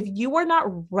 If you are not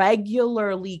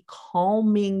regularly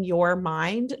calming your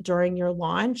mind during your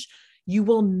launch, you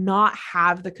will not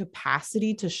have the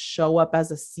capacity to show up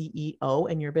as a CEO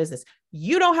in your business.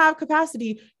 You don't have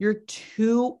capacity. You're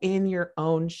too in your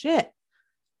own shit.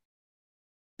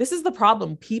 This is the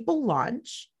problem. People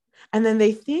launch and then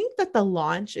they think that the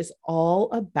launch is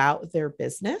all about their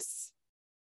business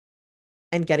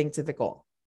and getting to the goal.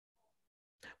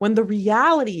 When the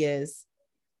reality is,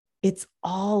 it's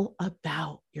all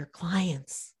about your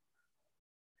clients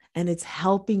and it's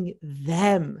helping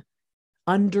them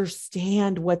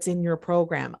understand what's in your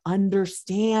program,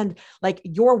 understand,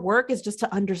 your work is just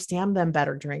to understand them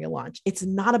better during a launch. It's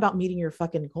not about meeting your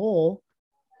fucking goal.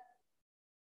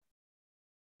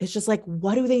 It's just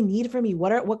what do they need from me?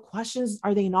 What questions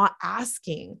are they not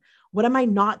asking? What am I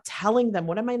not telling them?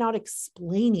 What am I not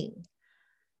explaining?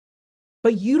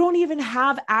 But you don't even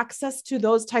have access to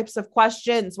those types of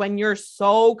questions when you're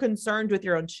so concerned with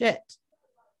your own shit.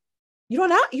 You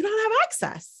don't have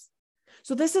access.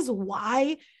 So this is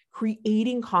why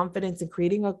creating confidence and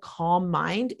creating a calm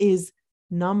mind is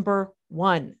number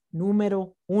 1,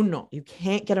 numero uno. You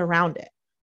can't get around it.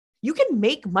 You can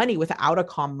make money without a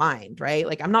calm mind, right?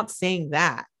 I'm not saying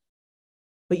that,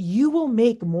 but you will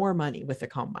make more money with a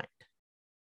calm mind.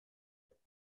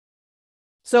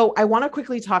 So I want to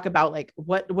quickly talk about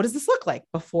what does this look like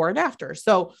before and after?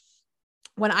 So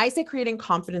when I say creating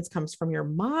confidence comes from your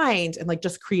mind and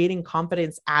just creating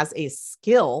confidence as a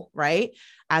skill, right?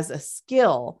 As a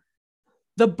skill,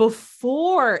 the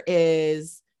before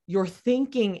is your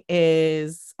thinking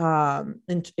is,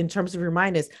 in terms of your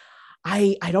mind is,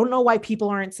 I don't know why people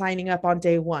aren't signing up on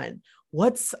day 1.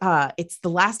 It's the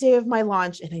last day of my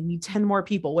launch and I need 10 more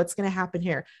people. What's going to happen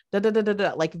here?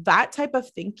 That type of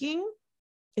thinking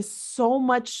is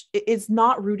it's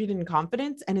not rooted in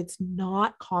confidence and it's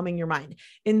not calming your mind.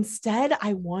 Instead,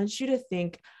 I want you to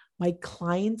think, my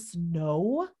clients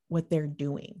know what they're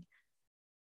doing.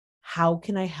 How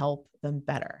can I help them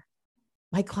better?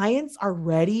 My clients are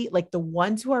ready, the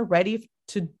ones who are ready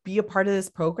to be a part of this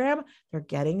program, they're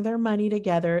getting their money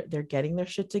together. They're getting their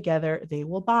shit together. They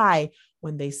will buy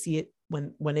when they see it,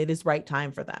 when it is right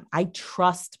time for them. I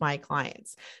trust my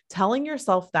clients. Telling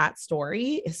yourself that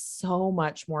story is so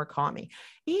much more calming,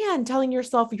 and telling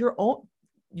yourself your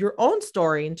own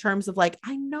story in terms of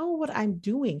I know what I'm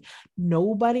doing.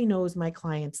 Nobody knows my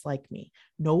clients like me.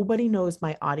 Nobody knows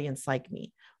my audience like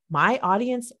me. My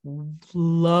audience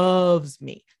loves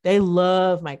me. They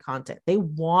love my content. They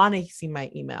want to see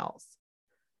my emails.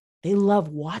 They love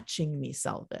watching me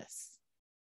sell this.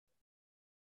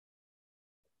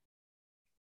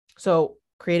 So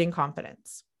creating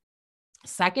confidence.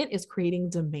 Second is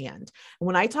creating demand. And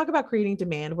when I talk about creating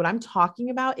demand, what I'm talking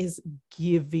about is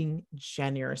giving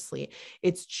generously.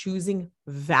 It's choosing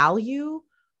value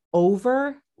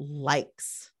over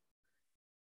likes.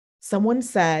 Someone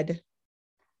said,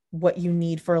 what you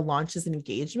need for a launch is an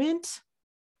engagement.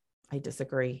 I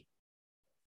disagree.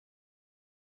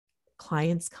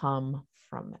 Clients come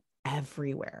from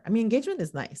everywhere. I mean, engagement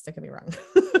is nice, don't get me wrong,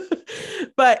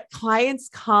 but clients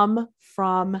come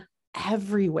from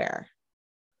everywhere.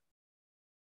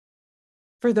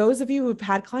 For those of you who've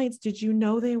had clients, did you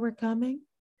know they were coming?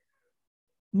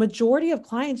 Majority of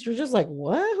clients, you're just what?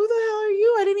 Who the hell are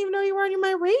you? I didn't even know you were on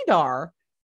my radar.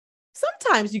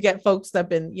 Sometimes you get folks that have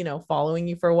been, following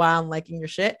you for a while and liking your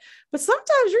shit, but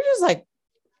sometimes you're just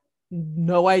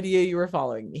no idea you were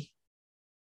following me.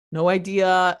 No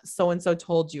idea so-and-so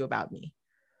told you about me.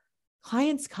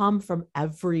 Clients come from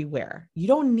everywhere. You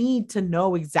don't need to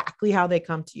know exactly how they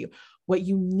come to you. What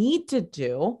you need to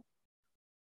do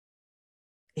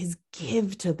is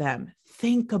give to them,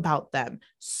 think about them,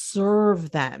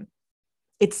 serve them.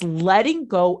 It's letting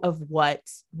go of I'm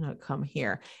going to come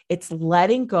here. It's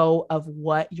letting go of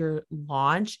what your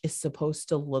launch is supposed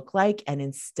to look like and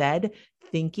instead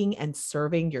thinking and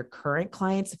serving your current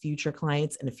clients, future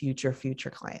clients, and future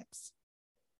clients.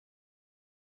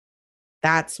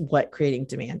 That's what creating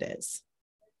demand is.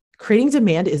 Creating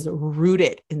demand is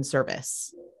rooted in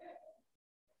service.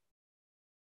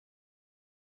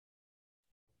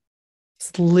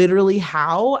 It's literally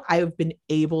how I've been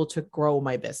able to grow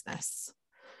my business.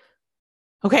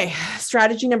 Okay,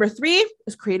 strategy number 3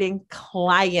 is creating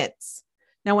clients.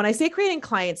 Now, when I say creating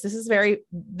clients, this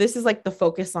is like the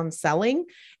focus on selling.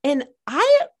 And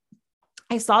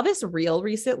I saw this reel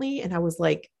recently and I was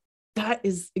like, that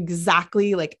is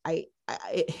exactly like I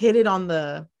hit it on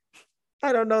the,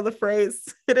 I don't know the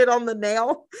phrase, hit it on the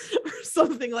nail or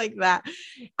something like that.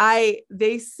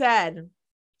 They said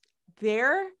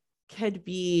there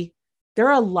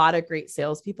are a lot of great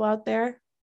salespeople out there.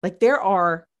 Like there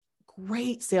are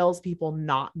great salespeople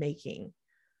not making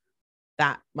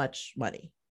that much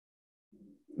money.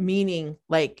 Meaning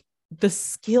like the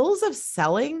skills of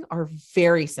selling are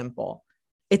very simple.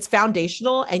 It's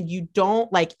foundational and you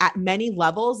don't like at many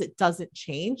levels, it doesn't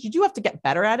change. You do have to get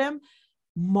better at them.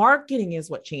 Marketing is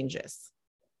what changes.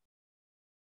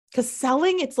 Because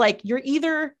selling, it's like you're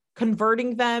either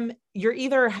converting them, you're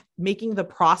either making the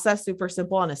process super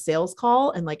simple on a sales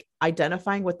call and like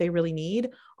identifying what they really need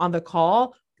on the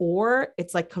call, or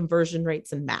it's like conversion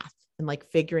rates and math and like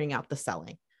figuring out the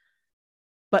selling.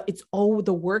 But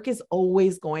the work is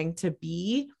always going to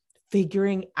be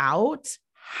figuring out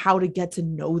how to get to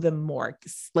know them more,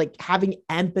 like having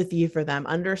empathy for them,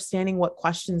 understanding what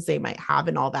questions they might have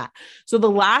and all that. So the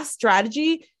last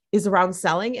strategy is around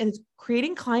selling, and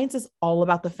creating clients is all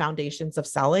about the foundations of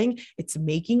selling. It's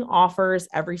making offers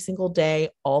every single day,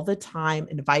 all the time,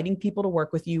 inviting people to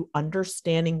work with you,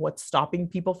 understanding what's stopping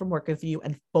people from working with you,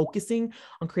 and focusing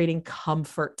on creating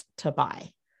comfort to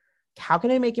buy. How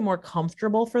can I make it more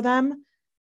comfortable for them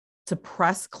to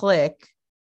press click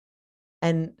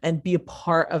and be a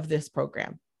part of this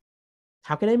program?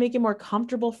 How can I make it more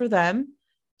comfortable for them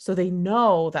so they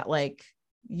know that like,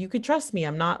 you could trust me.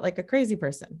 I'm not like a crazy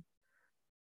person.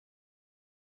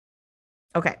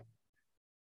 Okay.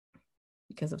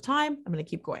 Because of time, I'm going to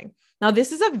keep going. Now,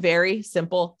 this is a very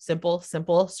simple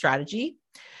strategy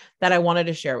that I wanted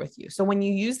to share with you. So when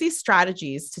you use these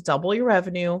strategies to double your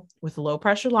revenue with low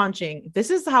pressure launching,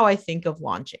 this is how I think of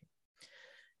launching.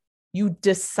 You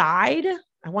decide,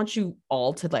 I want you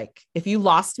all to like, if you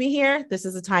lost me here, this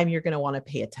is the time you're going to want to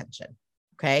pay attention.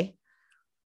 Okay.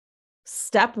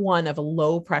 Step 1 of a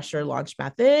low pressure launch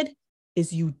method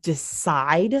is you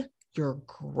decide your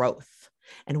growth.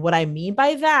 And what I mean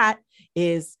by that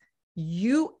is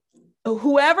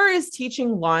whoever is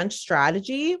teaching launch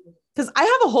strategy, because I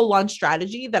have a whole launch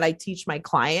strategy that I teach my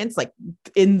clients like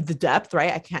in the depth,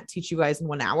 right? I can't teach you guys in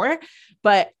 1 hour,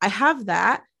 but I have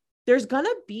that. There's going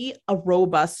to be a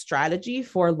robust strategy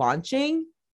for launching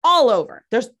all over.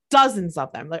 There's dozens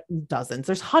of them, like dozens,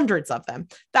 there's hundreds of them,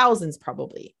 thousands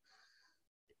probably.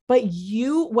 But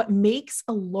what makes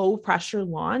a low pressure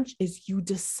launch is you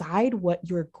decide what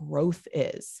your growth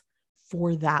is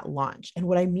for that launch. And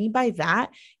what I mean by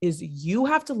that is you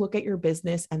have to look at your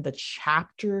business and the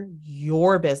chapter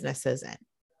your business is in.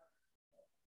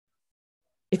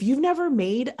 If you've never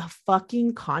made a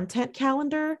fucking content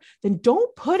calendar, then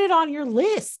don't put it on your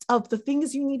list of the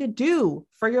things you need to do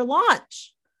for your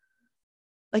launch.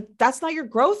 Like that's not your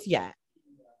growth yet.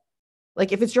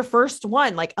 Like if it's your first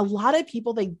one, like a lot of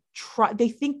people, they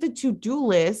think the to-do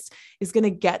list is going to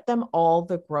get them all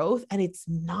the growth, and it's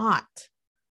not.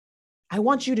 I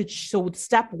want you to, so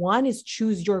step 1 is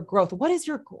choose your growth. What is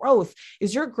your growth?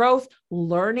 Is your growth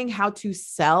learning how to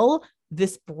sell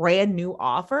this brand new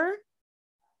offer?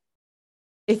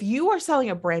 If you are selling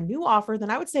a brand new offer,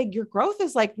 then I would say your growth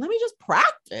is like, let me just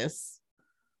practice.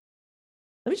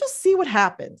 Let me just see what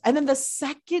happens. And then the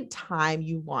second time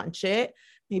you launch it,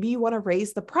 maybe you want to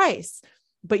raise the price,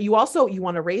 but you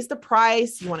want to raise the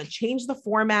price. You want to change the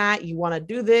format. You want to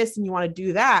do this and you want to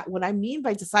do that. What I mean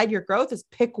by decide your growth is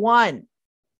pick one.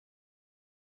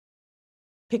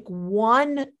 Pick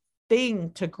one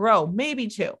thing to grow, maybe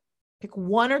 2. Pick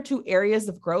 1 or 2 areas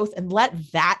of growth and let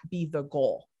that be the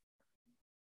goal.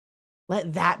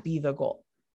 Let that be the goal.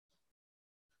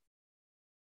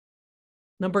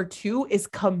 Number 2 is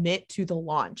commit to the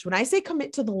launch. When I say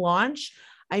commit to the launch,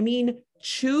 I mean,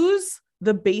 choose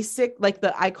the basic,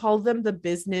 I call them the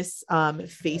business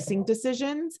facing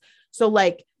decisions. So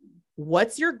like,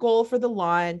 what's your goal for the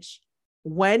launch?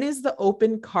 When is the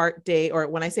open cart day? Or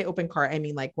when I say open cart, I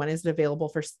mean, like, when is it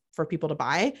available for people to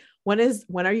buy? When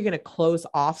are you going to close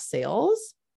off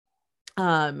sales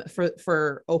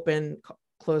for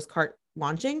close cart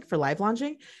launching, for live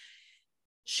launching?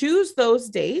 Choose those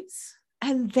dates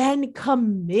and then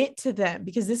commit to them,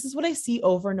 because this is what I see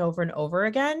over and over and over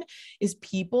again is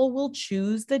people will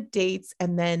choose the dates,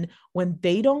 and then when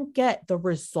they don't get the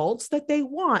results that they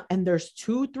want and there's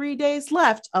 2-3 days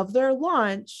left of their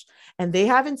launch and they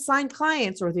haven't signed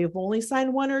clients or they've only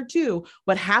signed 1 or 2,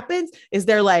 what happens is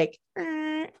they're like,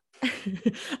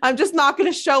 I'm just not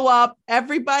going to show up.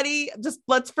 Everybody, just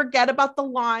let's forget about the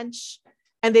launch.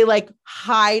 And they like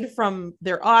hide from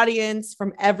their audience,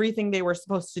 from everything they were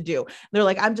supposed to do. They're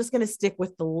like, I'm just going to stick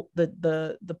with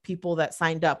the people that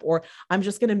signed up, or I'm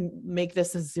just going to make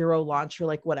this a 0 launch, or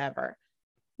like whatever.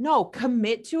 No,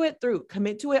 commit to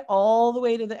it all the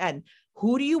way to the end.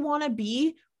 Who do you want to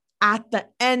be at the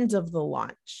end of the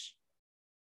launch?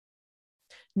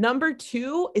 Number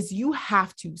 2 is you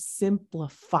have to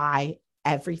simplify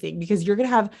everything, because you're going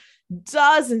to have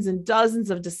dozens and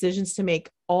dozens of decisions to make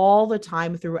all the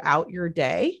time throughout your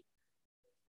day.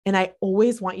 And I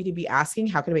always want you to be asking,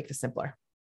 how can I make this simpler?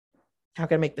 How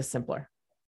can I make this simpler?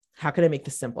 How can I make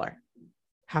this simpler?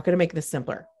 How can I make this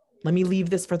simpler? Let me leave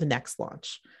this for the next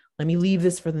launch. Let me leave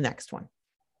this for the next one.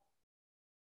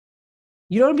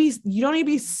 You don't need to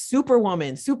be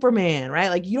superwoman, Superman, right?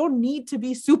 Like you don't need to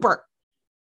be super.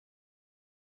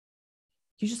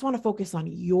 You just want to focus on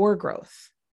your growth.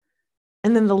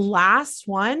 And then the last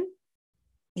one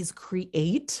is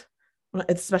create,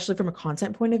 especially from a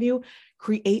content point of view,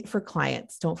 create for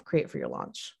clients. Don't create for your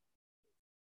launch.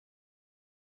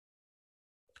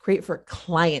 Create for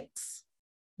clients,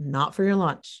 not for your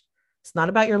launch. It's not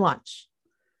about your launch.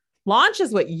 Launch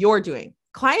is what you're doing.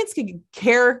 Clients can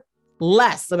care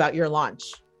less about your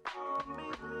launch.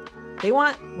 They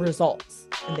want results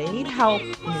and they need help,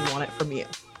 and they want it from you.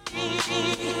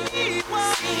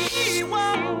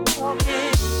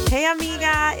 Hey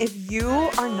amiga, if you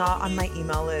are not on my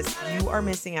email list, you are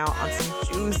missing out on some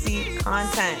juicy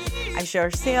content. I share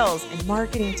sales and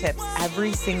marketing tips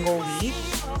every single week.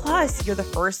 Plus, you're the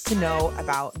first to know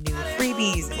about new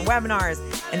freebies and webinars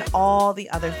and all the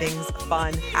other things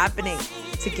fun happening.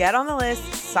 To get on the list,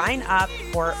 sign up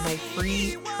for my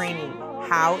free training,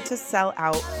 How to Sell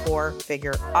Out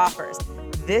 4-Figure Offers.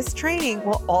 This training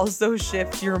will also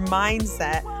shift your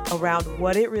mindset around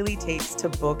what it really takes to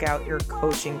book out your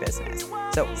coaching business.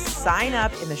 So sign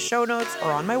up in the show notes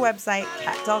or on my website,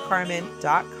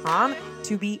 katdelcarmen.com,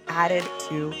 to be added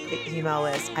to the email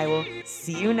list. I will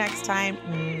see you next time.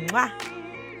 Mwah.